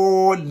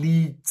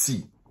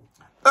quality.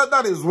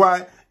 That is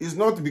why it's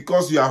not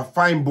because you are a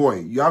fine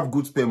boy, you have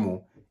good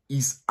sperm.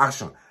 It's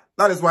action.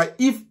 That is why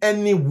if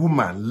any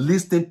woman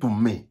listening to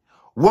me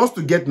wants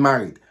to get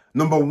married,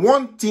 number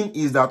one thing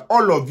is that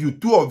all of you,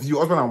 two of you,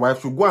 husband and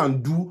wife, should go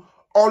and do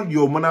all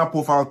your hormonal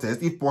profile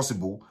tests if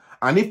possible.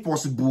 And if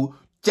possible,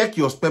 check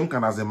your sperm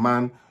count as a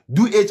man,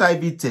 do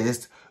HIV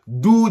test,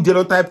 do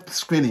genotype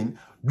screening,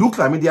 do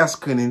chlamydia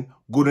screening,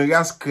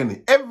 gonorrhea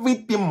screening.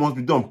 Everything must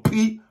be done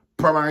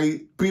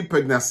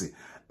pre-pregnancy.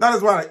 That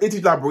is why at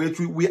AsktheGynaecologist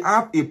Laboratory, we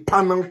have a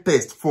panel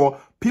test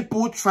for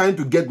people trying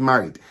to get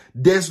married.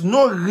 There's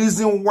no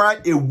reason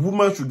why a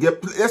woman should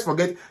get, let's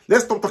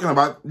stop talking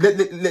about,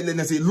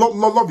 let's say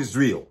love is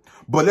real.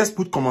 But let's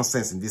put common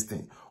sense in this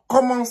thing.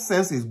 Common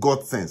sense is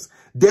God sense.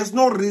 There's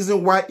no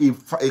reason why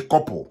a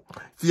couple,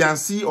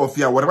 fiancé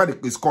or whatever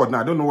it's called now,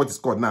 I don't know what it's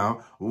called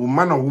now,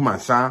 man or woman,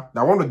 that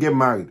want to get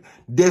married.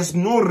 There's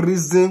no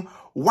reason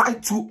why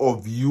two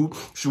of you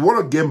should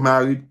want to get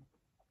married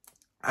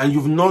and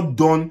you've not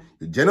done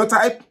your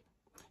genotype,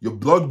 your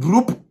blood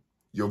group,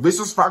 your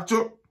rhesus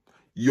factor,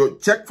 your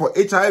check for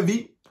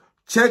HIV,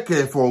 check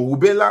for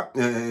rubella,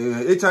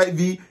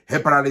 HIV,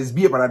 hepatitis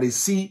B, hepatitis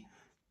C,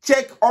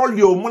 check all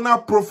your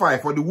hormonal profile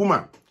for the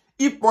woman.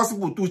 If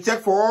possible, to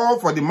check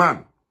for the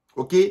man.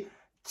 Okay?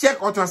 Check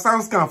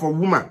ultrasound scan for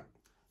woman.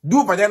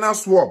 Do vaginal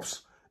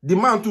swabs. The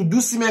man to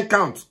do semen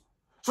count.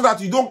 So that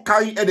you don't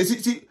carry headache.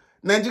 See,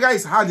 Nigeria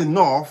is hard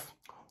enough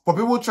for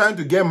people trying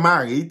to get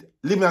married,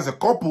 living as a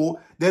couple,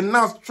 then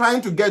now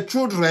trying to get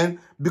children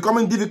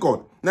becoming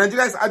difficult.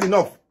 Nigeria is hard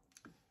enough.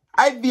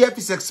 IVF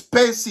is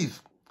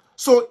expensive.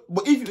 So,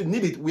 but if you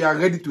need it, we are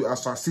ready to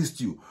assist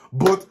you.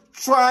 But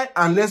try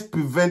and let's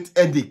prevent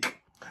headache.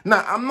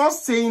 Now, I'm not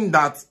saying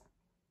that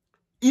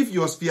if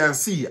your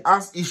fiancé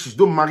has issues,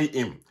 don't marry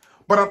him.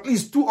 But at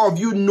least two of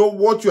you know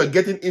what you are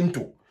getting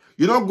into.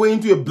 You're not going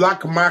into a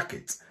black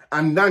market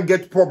and then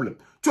get problem.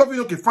 Two of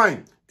you, okay,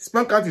 fine. The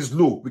sperm count is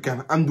low. We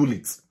can handle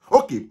it.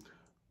 Okay.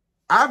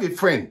 I have a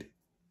friend.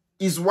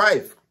 His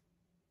wife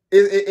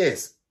is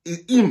AS.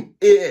 Him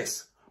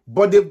AS.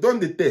 But they've done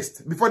the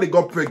test before they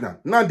got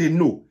pregnant. Now they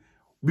know.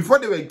 Before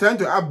they were trying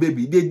to have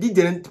baby, they did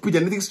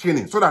genetic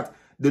screening so that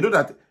they know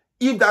that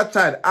if that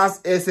child has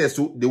SS,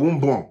 so they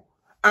won't born.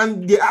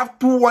 And they have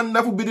two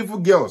wonderful, beautiful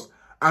girls,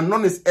 and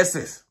none is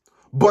SS.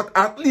 But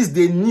at least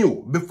they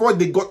knew before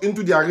they got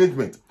into the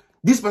arrangement.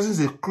 This person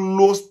is a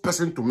close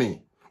person to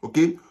me.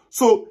 Okay?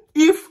 So,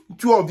 if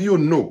two of you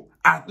know,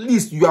 at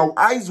least you are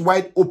eyes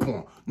wide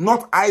open,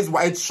 not eyes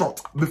wide shut,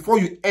 before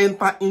you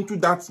enter into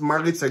that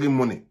marriage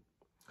ceremony.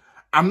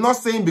 I'm not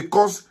saying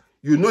because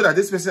you know that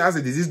this person has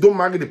a disease, don't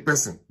marry the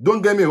person.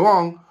 Don't get me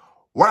wrong.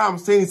 What I'm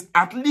saying is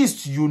at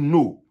least you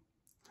know.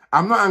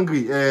 I'm not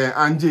angry,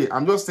 Agege.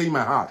 I'm just saying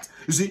my heart.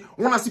 You see,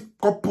 when I see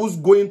couples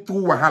going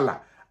through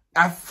wahala,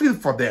 I feel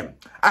for them.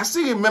 I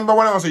still remember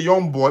when I was a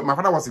young boy, my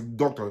father was a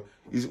doctor.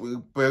 He's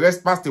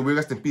passed away,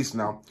 rest in peace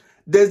now.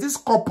 There's this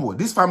couple,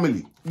 this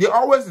family. They're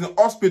always in the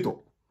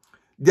hospital.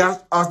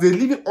 As they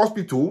leave in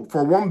hospital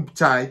for one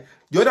child,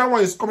 the other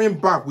one is coming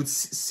back with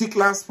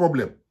sickness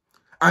problem.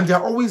 And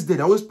they're always there.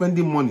 They're always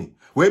spending money.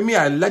 Well, me,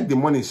 I like the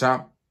money,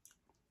 sha.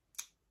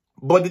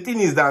 But the thing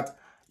is that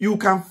you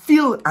can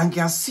feel and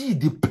can see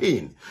the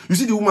pain. You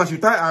see the woman, she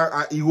tie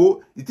her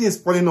ego, the thing is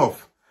falling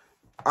off.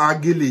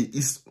 Agege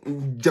is,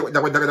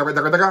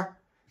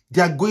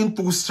 they are going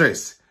through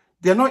stress.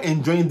 They are not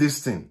enjoying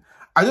this thing.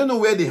 I don't know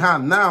where they are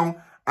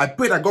now. I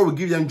pray that God will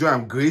give them joy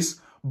and grace.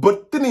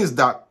 But the thing is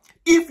that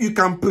if you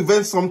can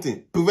prevent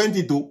something, prevent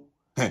it too.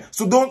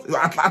 So don't,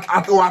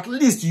 or at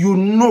least you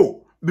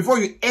know before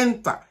you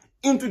enter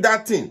into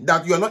that thing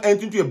that you are not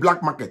entering into a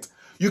black market.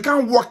 You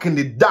can't walk in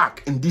the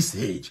dark in this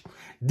age.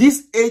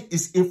 This age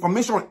is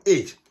information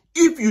age.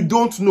 If you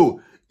don't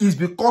know, it's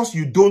because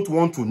you don't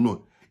want to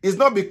know. It's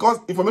not because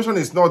information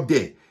is not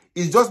there.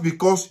 It's just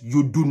because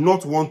you do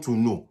not want to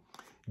know.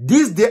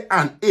 This day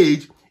and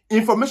age,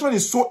 information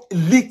is so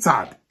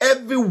littered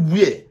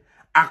everywhere,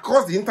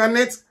 across the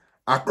internet,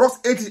 across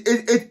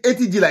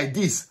ATG like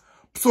this.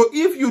 So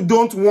if you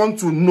don't want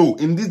to know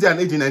in this day and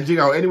age in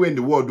Nigeria or anywhere in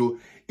the world, though,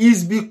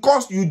 it's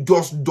because you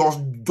just do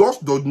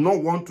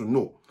not want to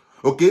know.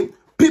 Okay?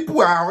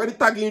 People are already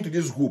tagging into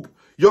this group.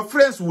 Your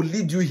friends will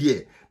lead you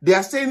here. They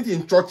are saying it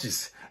in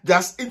churches. They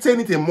are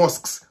saying it in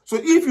mosques. So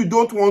if you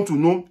don't want to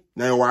know,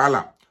 na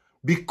wahala,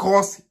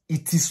 because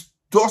it is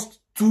just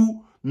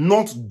too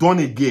not done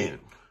again.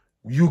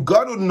 You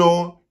got to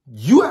know,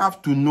 you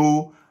have to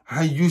know,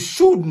 and you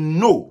should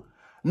know.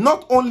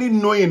 Not only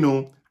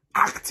knowing,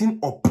 acting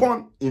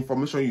upon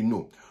information you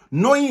know.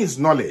 Knowing is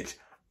knowledge.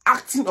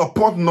 Acting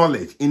upon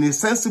knowledge in a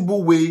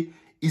sensible way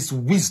is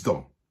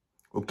wisdom.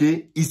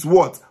 Okay? It's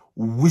what?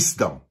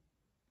 Wisdom.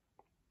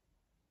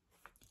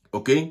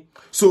 Okay?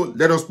 So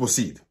let us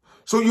proceed.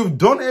 So you've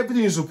done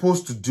everything you're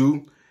supposed to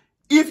do.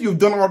 If you've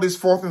done all these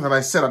 4 things that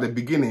I said at the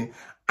beginning,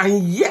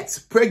 and yet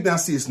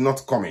pregnancy is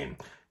not coming,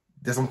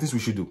 there's some things we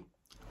should do.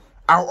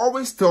 I'll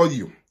always tell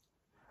you,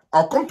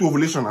 I'll come to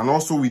ovulation and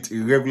also with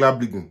irregular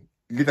bleeding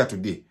later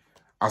today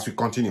as we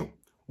continue.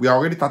 We are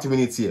already 30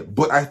 minutes here,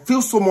 but I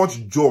feel so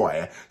much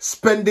joy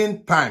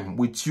spending time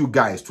with you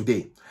guys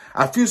today.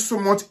 I feel so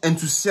much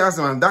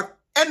enthusiasm and that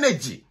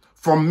energy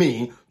from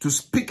me to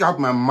speak out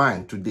my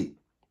mind today.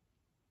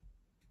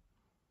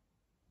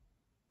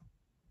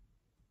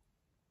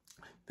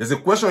 There's a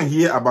question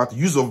here about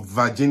use of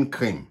virgin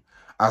cream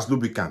as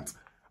lubricant.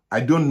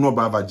 I don't know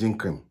about virgin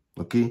cream,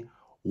 okay?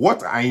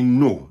 What I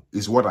know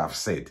is what I've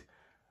said.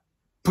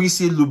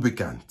 Pre-sealed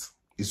lubricant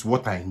is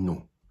what I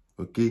know,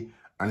 okay?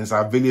 And it's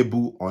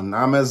available on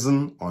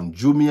Amazon, on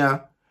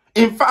Jumia.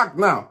 In fact,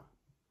 now,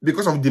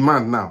 because of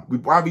demand now, we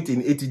have it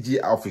in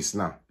ATG office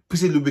now.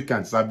 Pre-sealed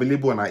lubricant is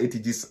available on our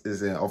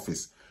ATG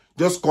office.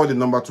 Just call the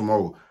number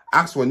tomorrow.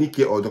 Ask for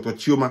Nike or Dr.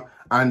 Chioma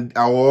and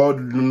our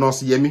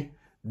nurse Yemi.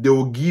 They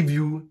will give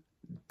you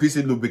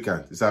pre-sealed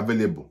lubricant. It's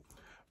available.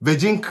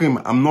 Virgin cream,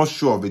 I'm not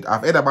sure of it.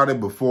 I've heard about it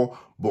before,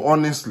 but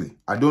honestly,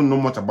 I don't know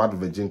much about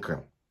virgin cream.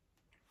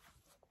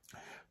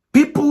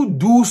 People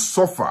do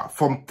suffer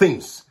from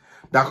things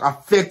that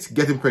affect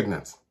getting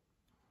pregnant.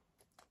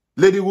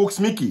 Lady Wooks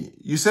Mickey,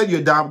 you said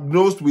you're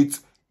diagnosed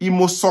with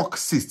hemosoc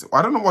cyst.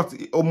 I don't know what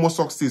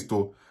hemosoc cyst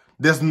though.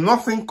 There's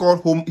nothing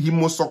called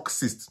hemosoc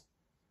cyst.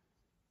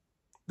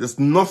 There's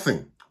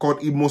nothing called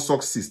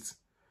hemosoc cyst.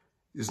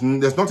 There's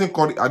nothing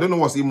called, I don't know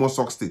what's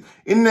hemosoc cyst.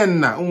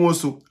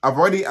 I've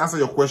already answered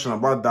your question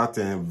about that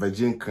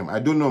virgin cream. I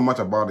don't know much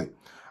about it.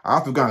 I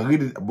have to go and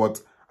read it,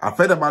 but I've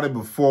heard about it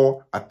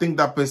before. I think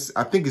that person,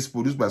 I think it's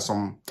produced by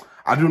some,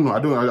 I don't know. I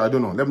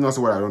don't know. Let me not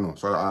say what I don't know.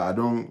 So I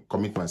don't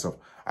commit myself.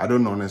 I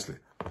don't know, honestly.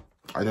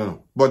 I don't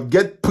know. But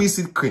get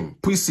pre-seed cream.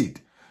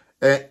 Pre-seed.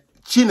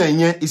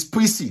 Chinenye is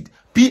pre-seed.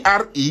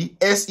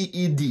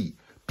 P-R-E-S-E-E-D.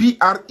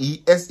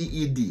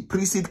 P-R-E-S-E-E-D.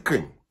 Pre-seed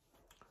cream.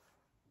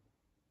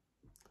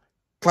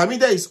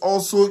 Chlamydia is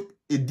also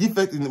a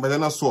defect in the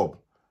vaginal swab.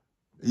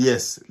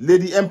 Yes.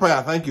 Lady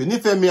Empire, thank you.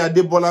 Nifemi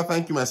Adebola,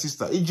 thank you, my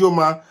sister.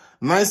 Ijoma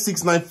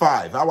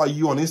 9695. How are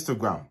you on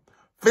Instagram?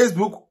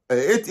 Facebook,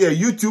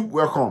 YouTube,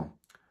 welcome.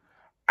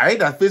 I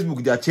heard that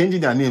Facebook, they are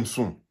changing their name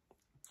soon.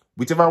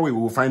 Whichever way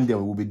we will find them,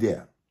 we will be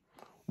there.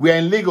 We are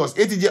in Lagos.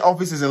 ATG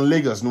office is in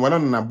Lagos. No, we're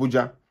not in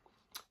Abuja.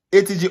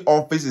 ATG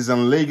office is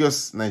in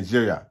Lagos,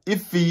 Nigeria.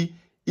 Ifi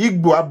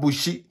Igbo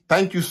Abushi,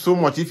 thank you so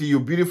much. Ifi, you're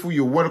beautiful.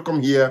 You're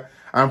welcome here.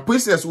 And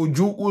Princess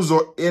Uju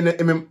Uzo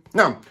NMM.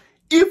 Now,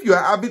 if you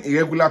are having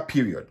irregular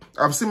period,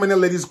 I've seen many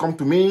ladies come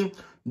to me.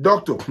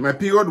 Doctor, my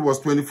period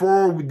was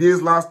 24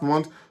 days last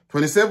month,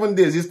 27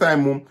 days this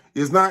time.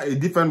 Is now a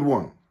different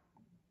one.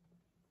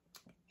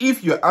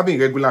 If you're having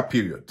irregular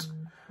period,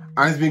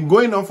 and it's been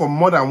going on for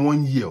more than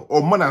 1 year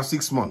or more than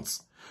 6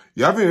 months,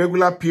 you're having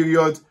irregular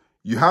period,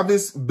 you have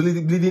this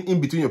bleeding in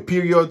between your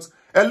periods.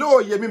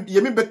 Hello,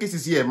 Yemi Beckis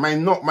is here.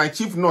 My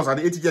chief nurse at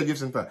the ATG Gift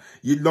Center.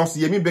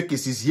 Yemi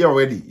Beckis is here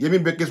already. Yemi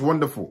Beckis is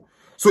wonderful.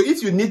 So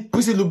if you need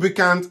pre-seed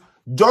lubricant,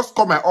 just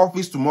call my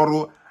office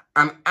tomorrow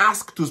and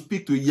ask to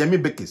speak to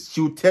Yemi Beckis.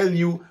 She'll tell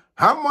you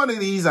how much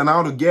it is and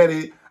how to get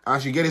it,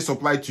 and she'll get it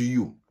supplied to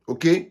you.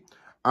 Okay?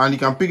 And you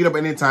can pick it up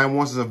anytime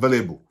once it's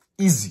available.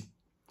 Easy.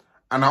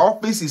 And our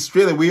office is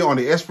straight away on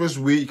the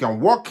Expressway. You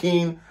can walk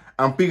in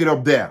and pick it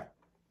up there.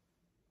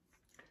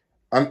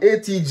 An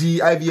ATG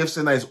IVF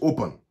center is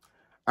open.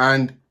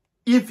 And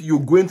if you're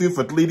going through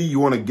fertility, you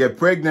want to get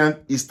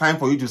pregnant, it's time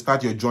for you to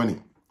start your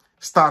journey.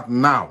 Start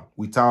now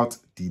without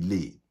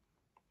delay.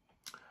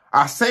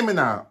 Our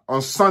seminar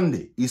on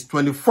Sunday is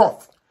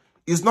 24th.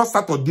 It's not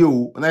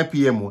Saturday 9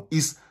 p.m.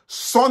 It's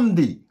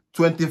Sunday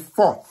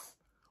 24th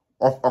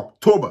of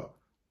October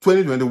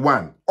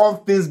 2021. All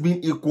things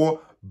being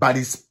equal by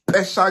the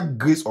special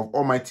grace of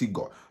Almighty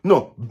God.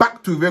 No,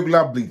 back to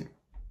irregular bleeding.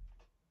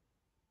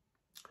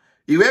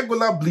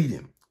 Irregular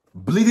bleeding,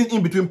 bleeding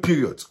in between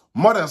periods,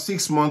 more than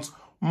 6 months,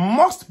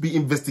 must be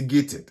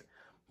investigated.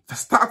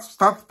 Start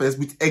first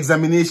with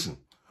examination.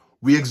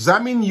 We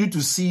examine you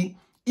to see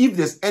if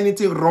there's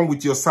anything wrong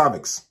with your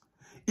cervix.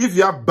 If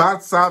you have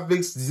bad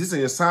cervix, disease in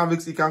your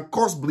cervix, it can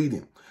cause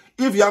bleeding.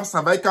 If you have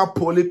cervical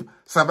polyp,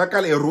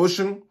 cervical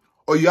erosion,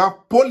 or you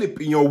have polyp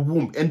in your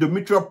womb,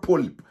 endometrial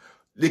polyp,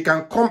 they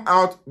can come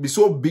out, be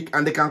so big,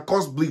 and they can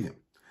cause bleeding.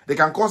 They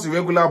can cause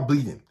irregular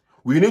bleeding.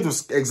 We need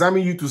to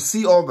examine you to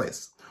see all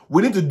this.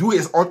 We need to do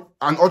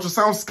an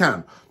ultrasound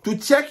scan to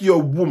check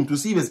your womb to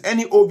see if there's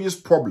any obvious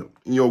problem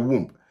in your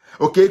womb.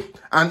 Okay?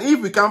 And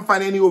if we can't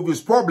find any obvious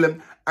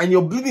problem and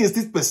your bleeding is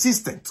still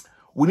persistent,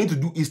 we need to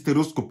do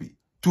hysteroscopy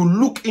to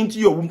look into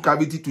your womb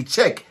cavity to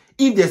check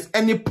if there's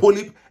any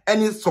polyp,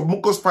 any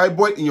submucous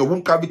fibroid in your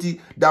womb cavity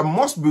that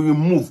must be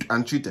removed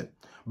and treated.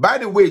 By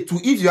the way, too,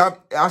 if you have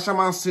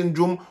Asherman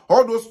syndrome,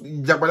 all those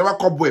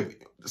cobweb,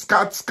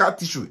 scar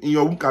tissue in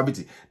your womb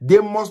cavity, they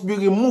must be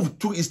removed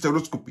through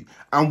hysteroscopy.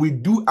 And we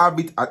do have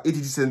it at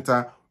ATG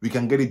Center. We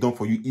can get it done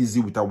for you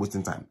easy without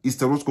wasting time.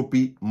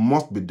 Hysteroscopy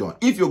must be done.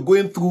 If you're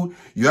going through,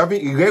 you're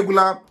having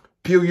irregular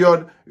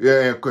period,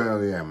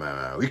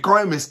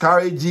 recurrent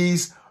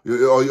miscarriages,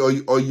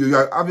 or you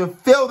are having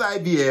failed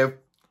IVF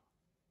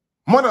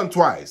more than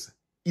twice,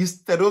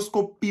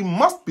 hysteroscopy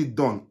must be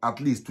done at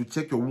least to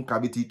check your womb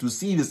cavity to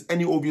see if there's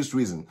any obvious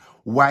reason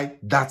why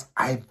that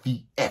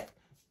IVF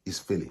is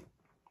failing.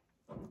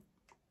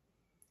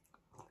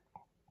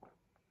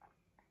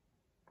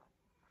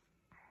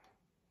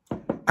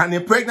 Can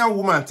a pregnant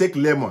woman take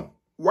lemon?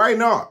 Why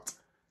not?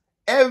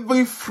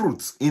 Every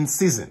fruit in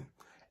season,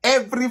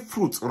 every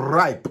fruit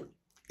ripe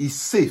is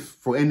safe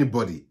for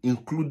anybody,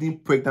 including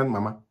pregnant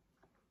mama.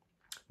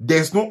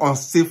 There's no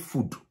unsafe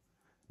food.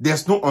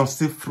 There's no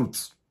unsafe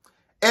fruits.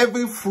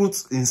 Every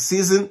fruit in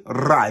season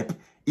ripe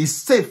is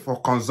safe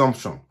for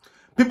consumption.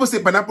 People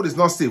say pineapple is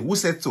not safe. Who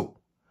said so?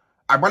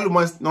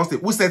 Agbalumo is not safe.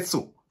 Who said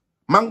so?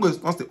 Mango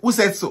is not safe. Who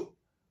said so?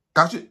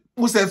 Cashew,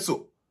 who said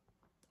so?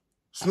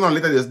 Sooner or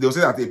later, they'll say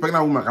that a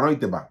pregnant woman cannot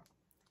eat a bar.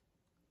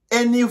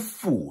 Any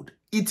food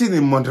eaten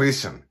in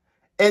moderation,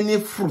 any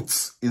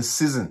fruits in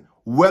season,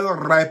 well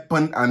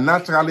ripened and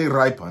naturally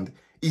ripened,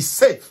 is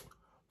safe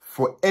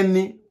for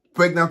any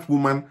pregnant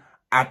woman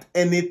at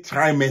any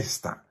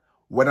trimester,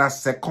 whether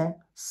second,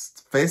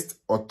 first,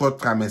 or third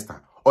trimester,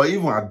 or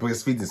even at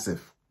breastfeeding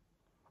safe.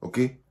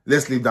 Okay,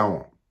 let's leave that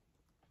one.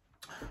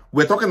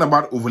 We're talking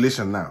about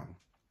ovulation now.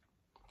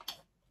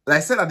 Like I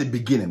said at the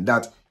beginning,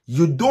 that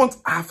you don't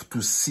have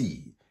to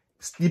see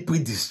slippery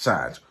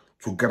discharge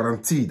to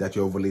guarantee that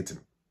you're ovulating.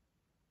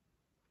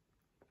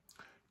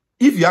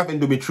 If you have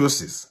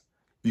endometriosis,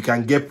 you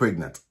can get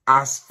pregnant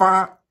as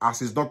far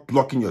as it's not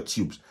blocking your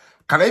tubes.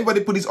 Can everybody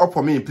put this up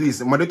for me,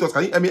 please? Moderators,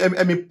 can you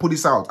let me put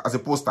this out as a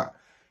poster?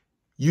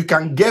 You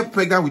can get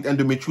pregnant with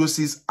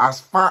endometriosis as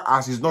far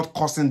as it's not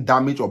causing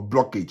damage or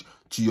blockage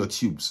to your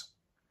tubes.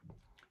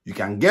 You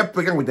can get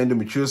pregnant with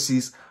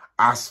endometriosis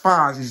as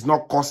far as it's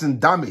not causing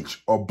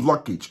damage or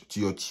blockage to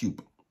your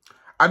tube.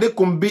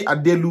 Adekumbi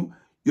Adelu,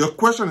 your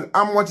question is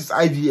how much is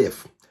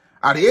IVF?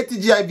 At the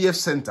ATG IVF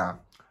Center,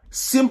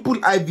 simple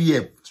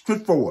IVF,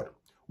 straightforward,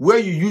 where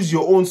you use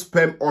your own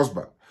sperm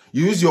husband,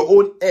 you use your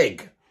own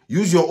egg,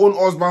 use your own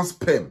husband's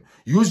sperm,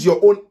 use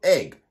your own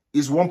egg,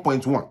 is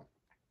 1.1.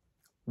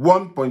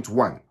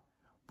 1.1.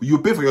 You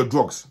pay for your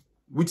drugs,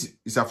 which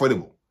is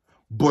affordable.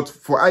 But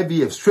for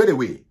IVF, straight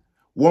away,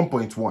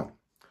 1.1.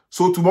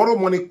 So tomorrow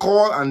morning,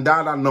 call and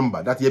dial that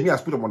number that Yemi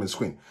has put up on the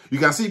screen. You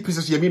can see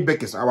Princess Yemi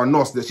Beckes, our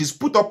nurse, there. She's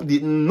put up the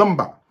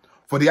number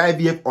for the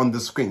IVF on the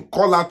screen.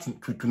 Call her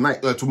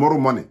tonight, tomorrow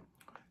morning,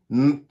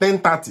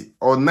 10:30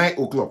 or 9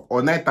 o'clock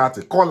or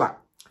 9:30. Call her.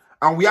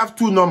 And we have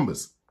two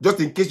numbers, just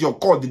in case your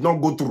call did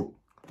not go through.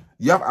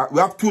 We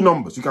have two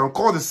numbers. You can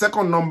call the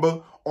second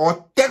number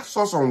or text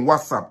us on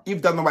WhatsApp if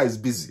that number is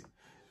busy.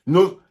 You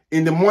know,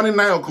 in the morning,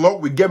 9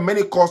 o'clock, we get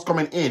many calls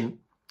coming in.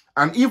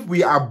 And if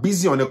we are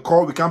busy on a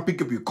call, we can't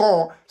pick up your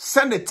call,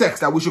 send a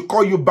text that we should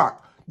call you back.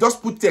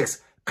 Just put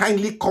text,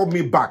 kindly call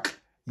me back.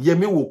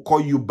 Yemi will call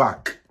you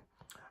back.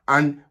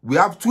 And we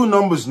have two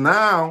numbers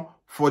now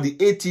for the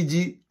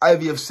ATG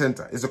IVF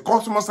Center. It's a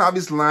customer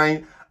service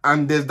line,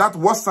 and there's that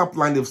WhatsApp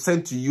line they've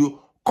sent to you.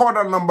 Call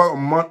that number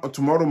on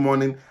tomorrow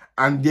morning,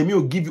 and Yemi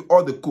will give you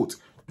all the codes.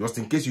 Just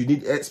in case you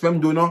need a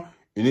sperm donor,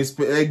 you need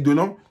egg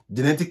donor,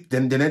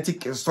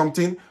 genetic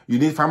something, you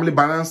need family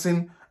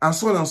balancing, and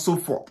so on and so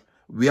forth.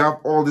 We have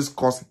all this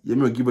cost.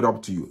 Yemi will give it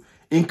up to you.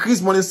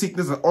 Increased morning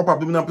sickness and upper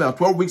abdominal pain at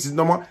 12 weeks is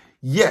normal.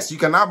 Yes, you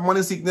can have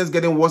morning sickness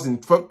getting worse in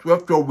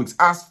 12 weeks.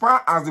 As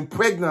far as the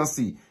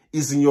pregnancy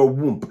is in your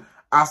womb,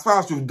 as far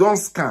as you've done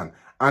scan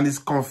and it's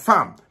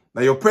confirmed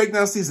that your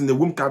pregnancy is in the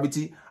womb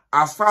cavity,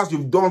 as far as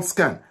you've done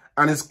scan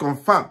and it's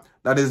confirmed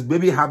that there's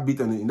baby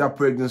heartbeat in that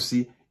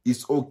pregnancy,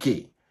 it's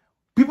okay.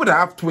 People that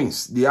have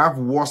twins, they have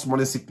worse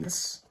morning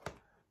sickness.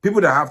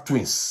 People that have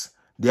twins,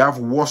 they have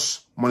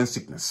worse morning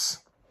sickness.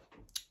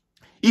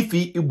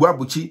 Ifi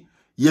Ibuabuchi,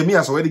 Yemi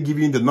has already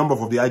given you the number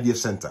of the IVF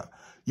Center.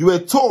 You were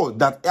told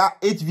that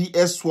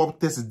HVS swab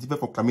test is different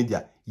for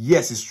chlamydia.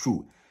 Yes, it's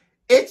true.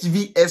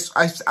 HVS,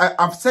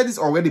 I've said this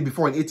already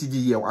before in ATG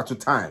here at the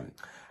time.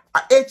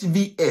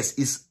 HVS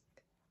is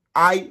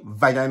eye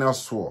vaginal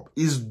swab.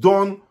 It's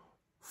done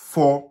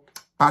for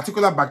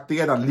particular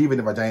bacteria that live in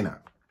the vagina.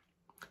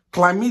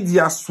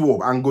 Chlamydia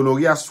swab and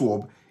gonorrhea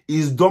swab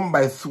is done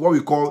by what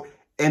we call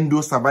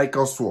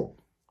endocervical swab.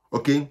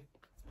 Okay?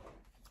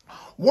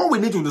 What we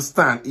need to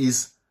understand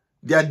is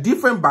there are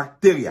different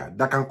bacteria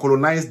that can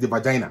colonize the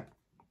vagina.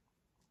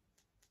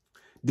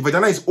 The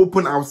vagina is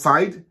open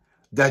outside.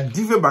 There are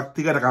different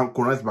bacteria that can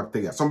colonize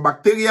bacteria. Some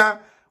bacteria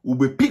will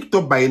be picked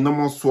up by a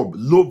normal swab,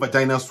 low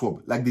vaginal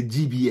swab, like the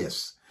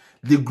GBS.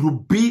 The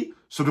group B,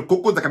 so the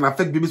cockroach that can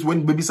affect babies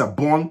when babies are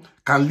born,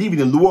 can live in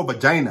the lower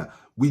vagina.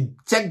 We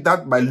check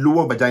that by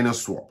lower vaginal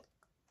swab.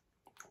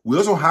 We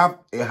also have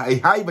a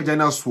high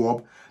vaginal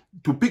swab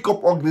to pick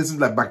up organisms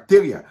like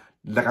bacteria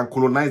that can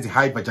colonize the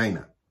high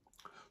vagina.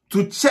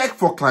 To check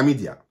for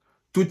chlamydia,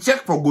 to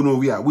check for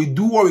gonorrhea, we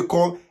do what we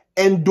call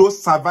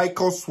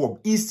endocervical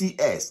swab,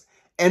 ECS,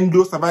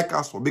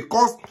 endocervical swab,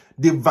 because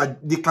the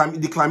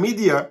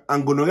chlamydia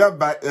and gonorrhea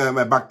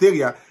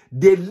bacteria,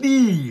 they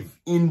live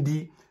in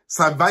the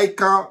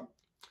cervical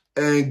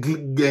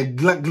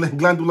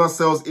glandular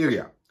cells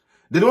area.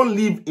 They don't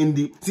live in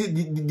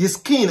the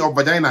skin of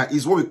vagina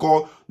is what we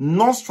call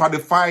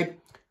non-stratified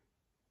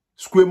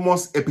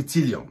squamous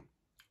epithelium.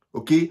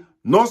 Okay?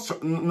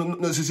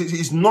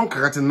 It's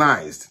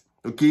non-keratinized.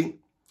 Okay?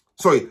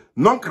 Sorry,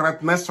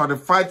 non-keratinized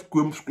stratified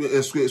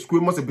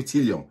squamous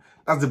epithelium.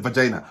 That's the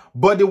vagina.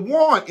 But the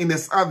one in the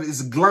cervix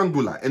is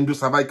glandular,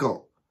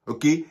 endocervical.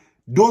 Okay?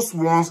 Those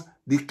ones,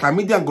 the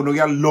chlamydia and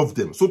gonorrhea love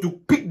them. So to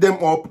pick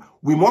them up,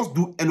 we must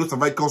do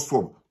endocervical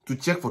swab to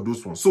check for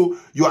those ones. So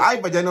your high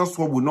vaginal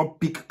swab will not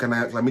pick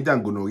chlamydia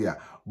and gonorrhea,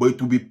 but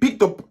it will be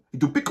picked up,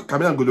 it will pick up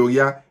chlamydia and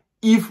gonorrhea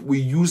if we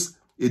use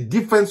a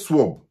different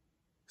swab,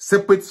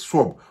 separate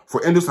swab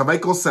for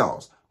endocervical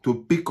cells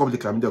to pick up the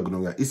chlamydia and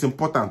gonorrhea. It's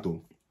important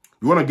though.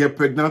 You want to get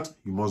pregnant,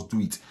 you must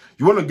do it.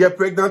 You want to get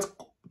pregnant,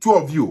 two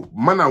of you,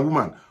 man and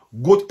woman,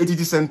 go to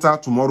ATG Center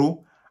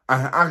tomorrow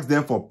and ask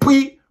them for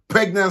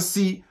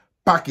pre-pregnancy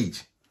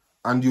package.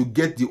 And you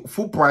get the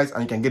full price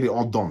and you can get it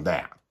all done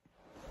there.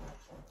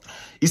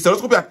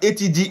 Hysteroscopy at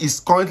ATG is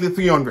currently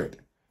 300.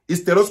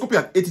 Hysteroscopy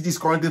at ATG is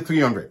currently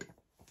 300.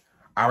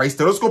 Our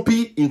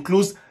hysteroscopy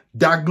includes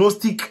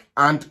diagnostic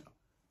and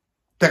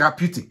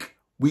therapeutic.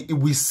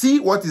 We see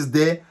what is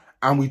there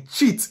and we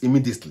treat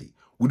immediately.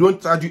 We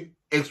don't charge you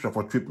extra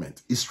for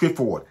treatment. It's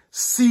straightforward.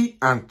 See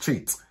and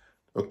treat.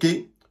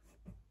 Okay?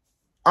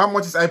 How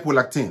much is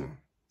hypolactin?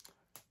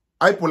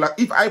 If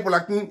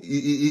hypolactin,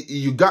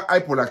 you got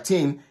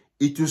hypolactin,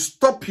 it will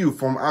stop you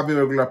from having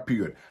a regular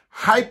period.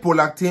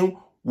 Hypolactin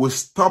will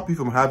stop you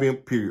from having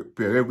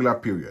regular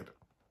period.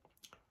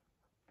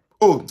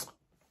 Oh,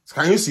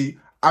 can you see?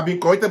 I've been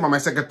corrected by my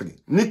secretary.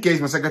 Nikki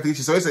is my secretary.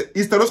 She always said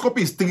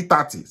hysteroscopy is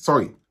 330.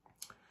 Sorry.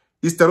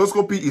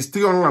 Hysteroscopy is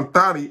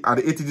 330 at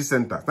the ATG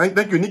Center.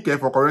 Thank you, Nikki,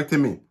 for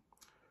correcting me.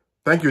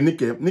 Thank you,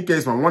 Nikki. Nikki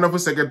is my wonderful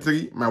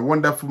secretary, my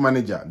wonderful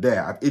manager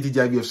there at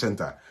ATG IVF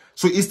Center.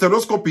 So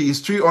hysteroscopy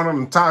is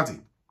 330.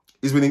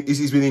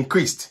 It's been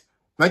increased.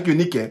 Thank you,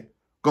 Nikki.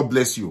 God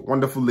bless you.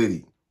 Wonderful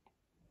lady.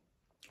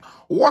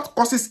 What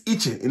causes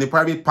itching in the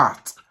private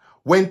part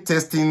when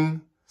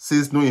testing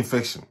says no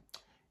infection?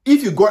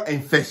 If you got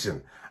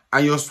infection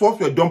and your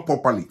swabs were done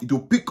properly, it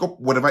will pick up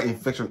whatever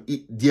infection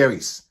there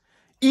is.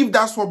 If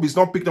that swab is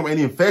not picking up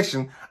any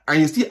infection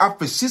and you still have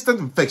persistent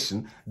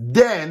infection,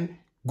 then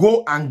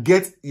go and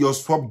get your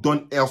swab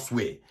done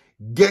elsewhere.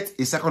 Get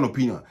a second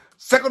opinion.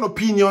 Second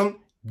opinion,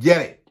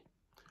 get it.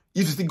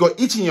 If you still got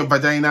itching in your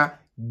vagina,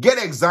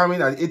 get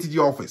examined at the ATG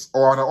office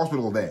or at the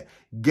hospital there.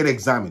 Get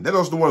examined. Let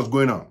us know what is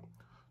going on.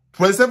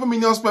 27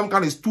 million sperm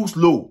count is too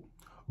slow,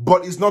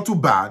 but it's not too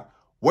bad.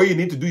 What you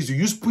need to do is to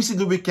use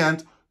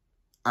pre-lubricant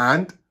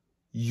and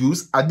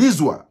use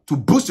Adizua to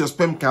boost your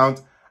sperm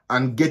count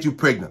and get you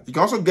pregnant. You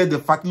can also get the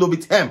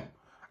Fertility at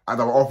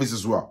our office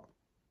as well.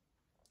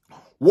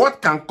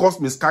 What can cause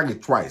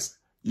miscarriage twice?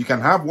 You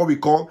can have what we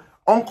call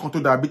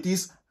uncontrolled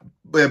diabetes,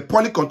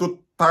 polycontrolled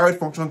thyroid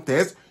function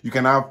test. You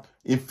can have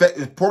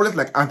problems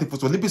like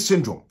antiphospholipid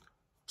syndrome.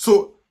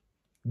 So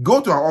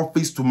go to our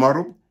office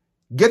tomorrow,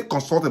 get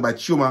consulted by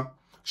Chioma.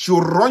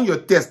 She'll run your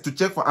test to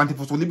check for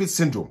antiphospholipid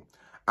syndrome.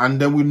 And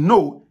then we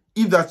know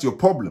if that's your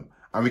problem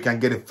and we can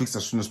get it fixed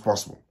as soon as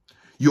possible.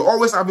 You're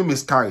always having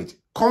miscarriage.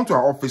 Come to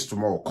our office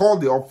tomorrow. Call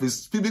the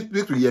office. Speak to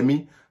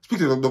Yemi. Speak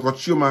to Dr.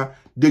 Chioma.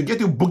 They'll get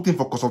you booked in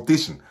for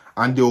consultation.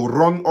 And they'll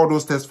run all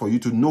those tests for you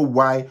to know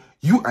why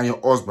you and your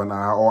husband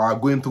are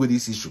going through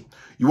this issue.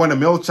 You want a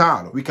male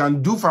child? We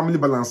can do family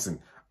balancing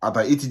at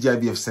our ATG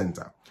IVF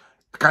Center.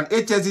 Can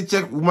HSG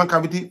check woman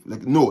cavity?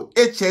 Like, no.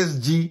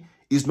 HSG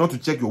is not to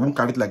check your womb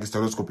cavity like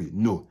hysteroscopy.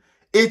 No.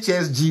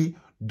 HSG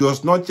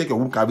does not check your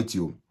womb cavity.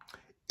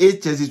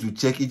 HSG is to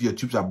check if your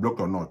tubes are blocked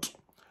or not.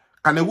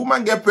 Can a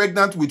woman get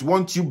pregnant with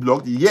one tube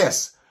blocked?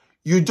 Yes.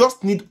 You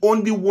just need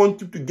only one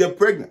tube to get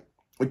pregnant.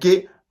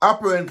 Okay?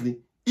 Apparently,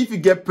 if you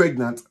get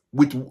pregnant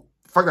with the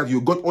fact that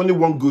you got only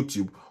one good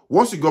tube,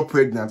 once you got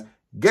pregnant,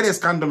 get a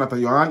scan done after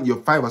your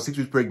 5 or 6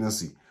 weeks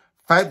pregnancy.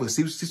 5 or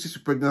 6 weeks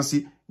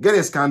pregnancy, get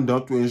a scan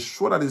done to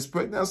ensure that this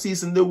pregnancy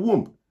is in the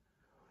womb.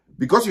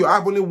 Because you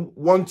have only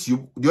one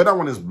tube, the other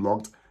one is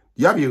blocked,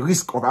 you have a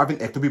risk of having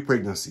ectopic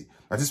pregnancy.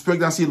 That is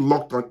pregnancy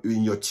locked on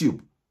in your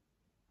tube.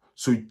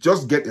 So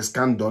just get a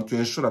scan done to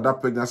ensure that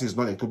that pregnancy is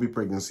not ectopic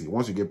pregnancy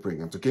once you get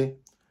pregnant, okay?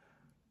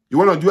 You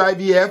want to do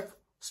IVF?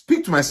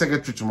 Speak to my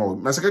secretary tomorrow.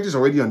 My secretary is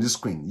already on this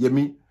screen.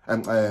 Yemi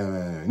and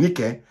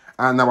Nike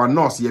and our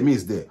nurse Yemi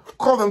is there.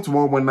 Call them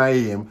tomorrow morning 9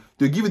 a.m.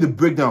 to give you the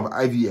breakdown of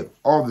IVF,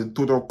 all the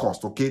total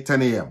cost, okay?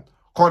 10 a.m.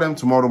 Call them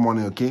tomorrow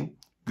morning, okay?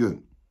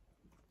 Good.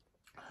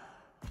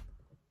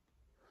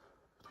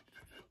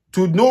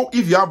 To know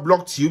if you have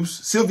blocked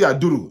tubes, Sylvia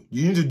Duru,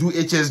 you need to do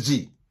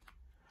HSG.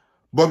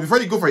 But before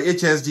you go for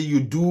HSG, you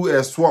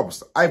do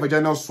swabs, eye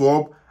vaginal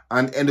swab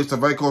and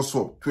endocervical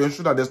swab to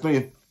ensure that there's no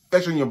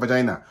infection in your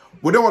vagina.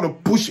 We don't want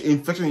to push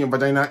infection in your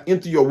vagina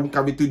into your womb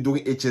cavity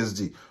during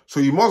HSG. So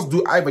you must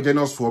do eye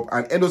vaginal swab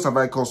and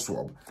endocervical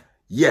swab.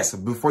 Yes,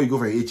 before you go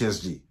for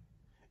HSG.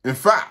 In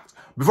fact,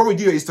 before we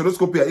do your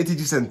hysteroscopy at ATG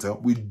Center,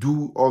 we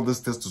do all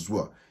these tests as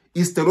well.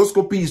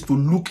 Hysteroscopy is to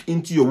look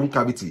into your womb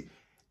cavity.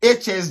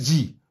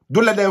 HSG,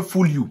 don't let them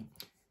fool you.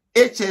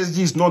 HSG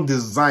is not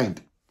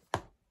designed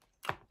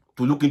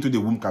to look into the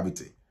womb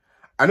cavity.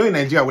 I know in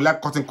Nigeria we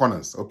like cutting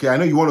corners, okay? I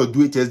know you want to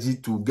do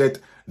HSG to get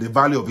the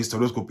value of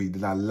hysteroscopy.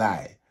 That's a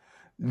lie.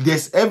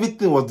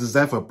 Everything was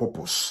designed for a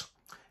purpose.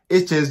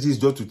 HSG is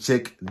just to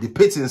check the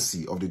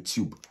patency of the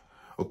tube,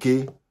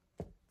 okay?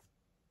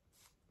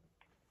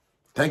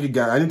 Thank you,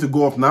 guys. I need to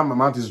go up now. My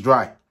mouth is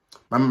dry.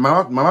 My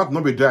mouth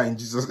not be dry in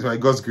Jesus, by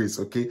God's grace,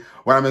 okay?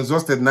 When I'm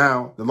exhausted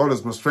now, the Lord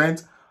is my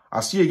strength.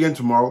 I'll see you again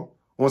tomorrow.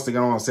 Once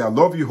again, I want to say I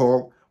love you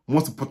all.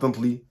 Most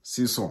importantly,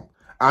 see you soon.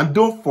 And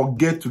don't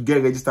forget to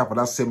get registered for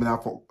that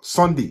seminar for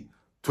Sunday,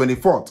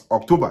 24th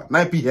October,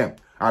 9 p.m.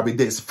 I'll be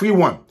there. It's free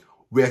one.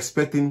 We're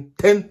expecting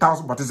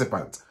 10,000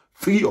 participants,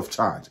 free of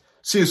charge.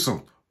 See you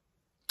soon.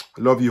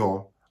 I love you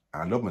all.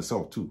 I love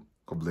myself too.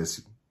 God bless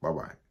you.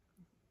 Bye-bye.